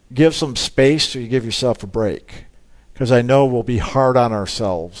give some space so you give yourself a break. Because I know we'll be hard on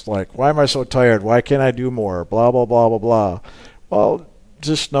ourselves. Like, why am I so tired? Why can't I do more? Blah, blah, blah, blah, blah. Well,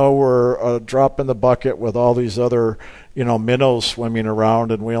 just know we're a drop in the bucket with all these other, minnows swimming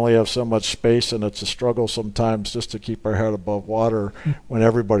around, and we only have so much space, and it's a struggle sometimes just to keep our head above water when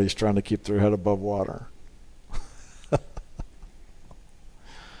everybody's trying to keep their head above water.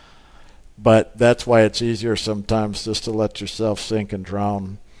 But that's why it's easier sometimes just to let yourself sink and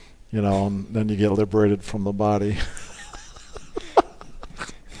drown, and then you get liberated from the body.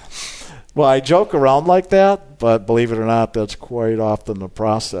 Well, I joke around like that, but believe it or not, that's quite often the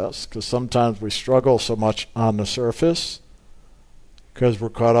process. Because sometimes we struggle so much on the surface because we're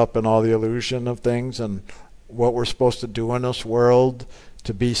caught up in all the illusion of things and what we're supposed to do in this world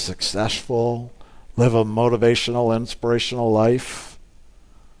to be successful, live a motivational, inspirational life.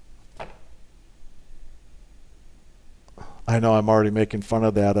 I know I'm already making fun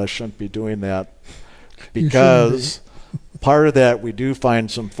of that. I shouldn't be doing that because part of that we do find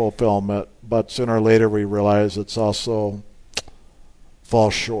some fulfillment, but sooner or later we realize it's also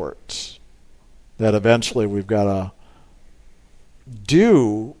falls short. That eventually we've got to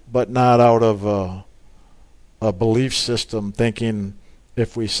do, but not out of a belief system thinking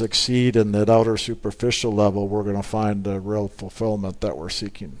if we succeed in that outer superficial level, we're going to find the real fulfillment that we're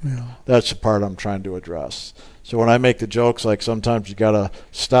seeking. Yeah. That's the part I'm trying to address. So when I make the jokes, like sometimes you got to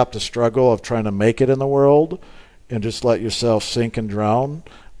stop the struggle of trying to make it in the world and just let yourself sink and drown.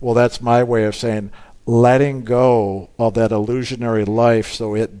 Well, that's my way of saying letting go of that illusionary life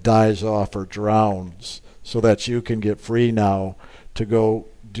so it dies off or drowns so that you can get free now to go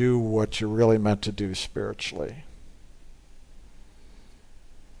do what you're really meant to do spiritually.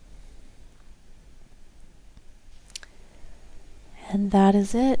 And that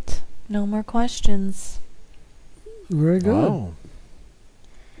is it. No more questions. Very good. Wow.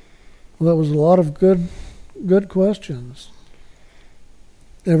 Well, that was a lot of good questions.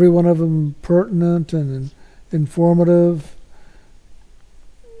 Every one of them pertinent and informative.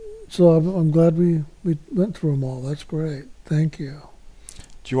 So I'm glad we went through them all. That's great. Thank you.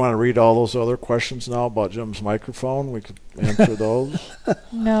 Do you want to read all those other questions now about Jim's microphone? We could answer those.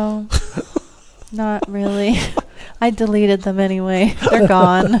 No, not really. I deleted them anyway. They're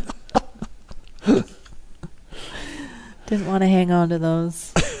gone. Didn't want to hang on to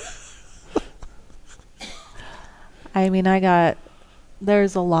those. I mean,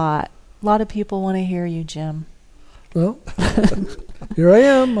 there's a lot. A lot of people want to hear you, Jim. Well, here I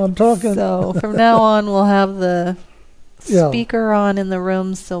am. I'm talking. So from now on, we'll have the speaker on in the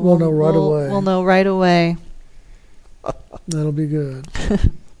room, so we'll know right away. We'll know right away. That'll be good.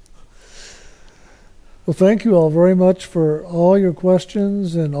 Well, thank you all very much for all your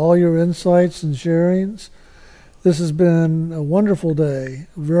questions and all your insights and sharings. This has been a wonderful day,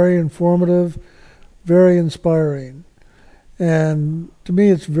 very informative, very inspiring. And to me,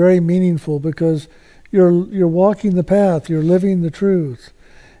 it's very meaningful because you're walking the path, you're living the truth,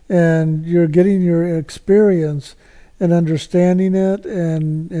 and you're getting your experience and understanding it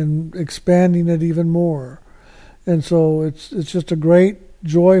and expanding it even more. And so it's just a great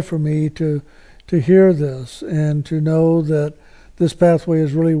joy for me to hear this and to know that this pathway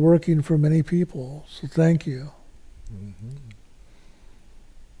is really working for many people. So thank you.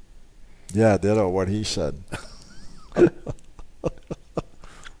 Yeah, ditto what he said.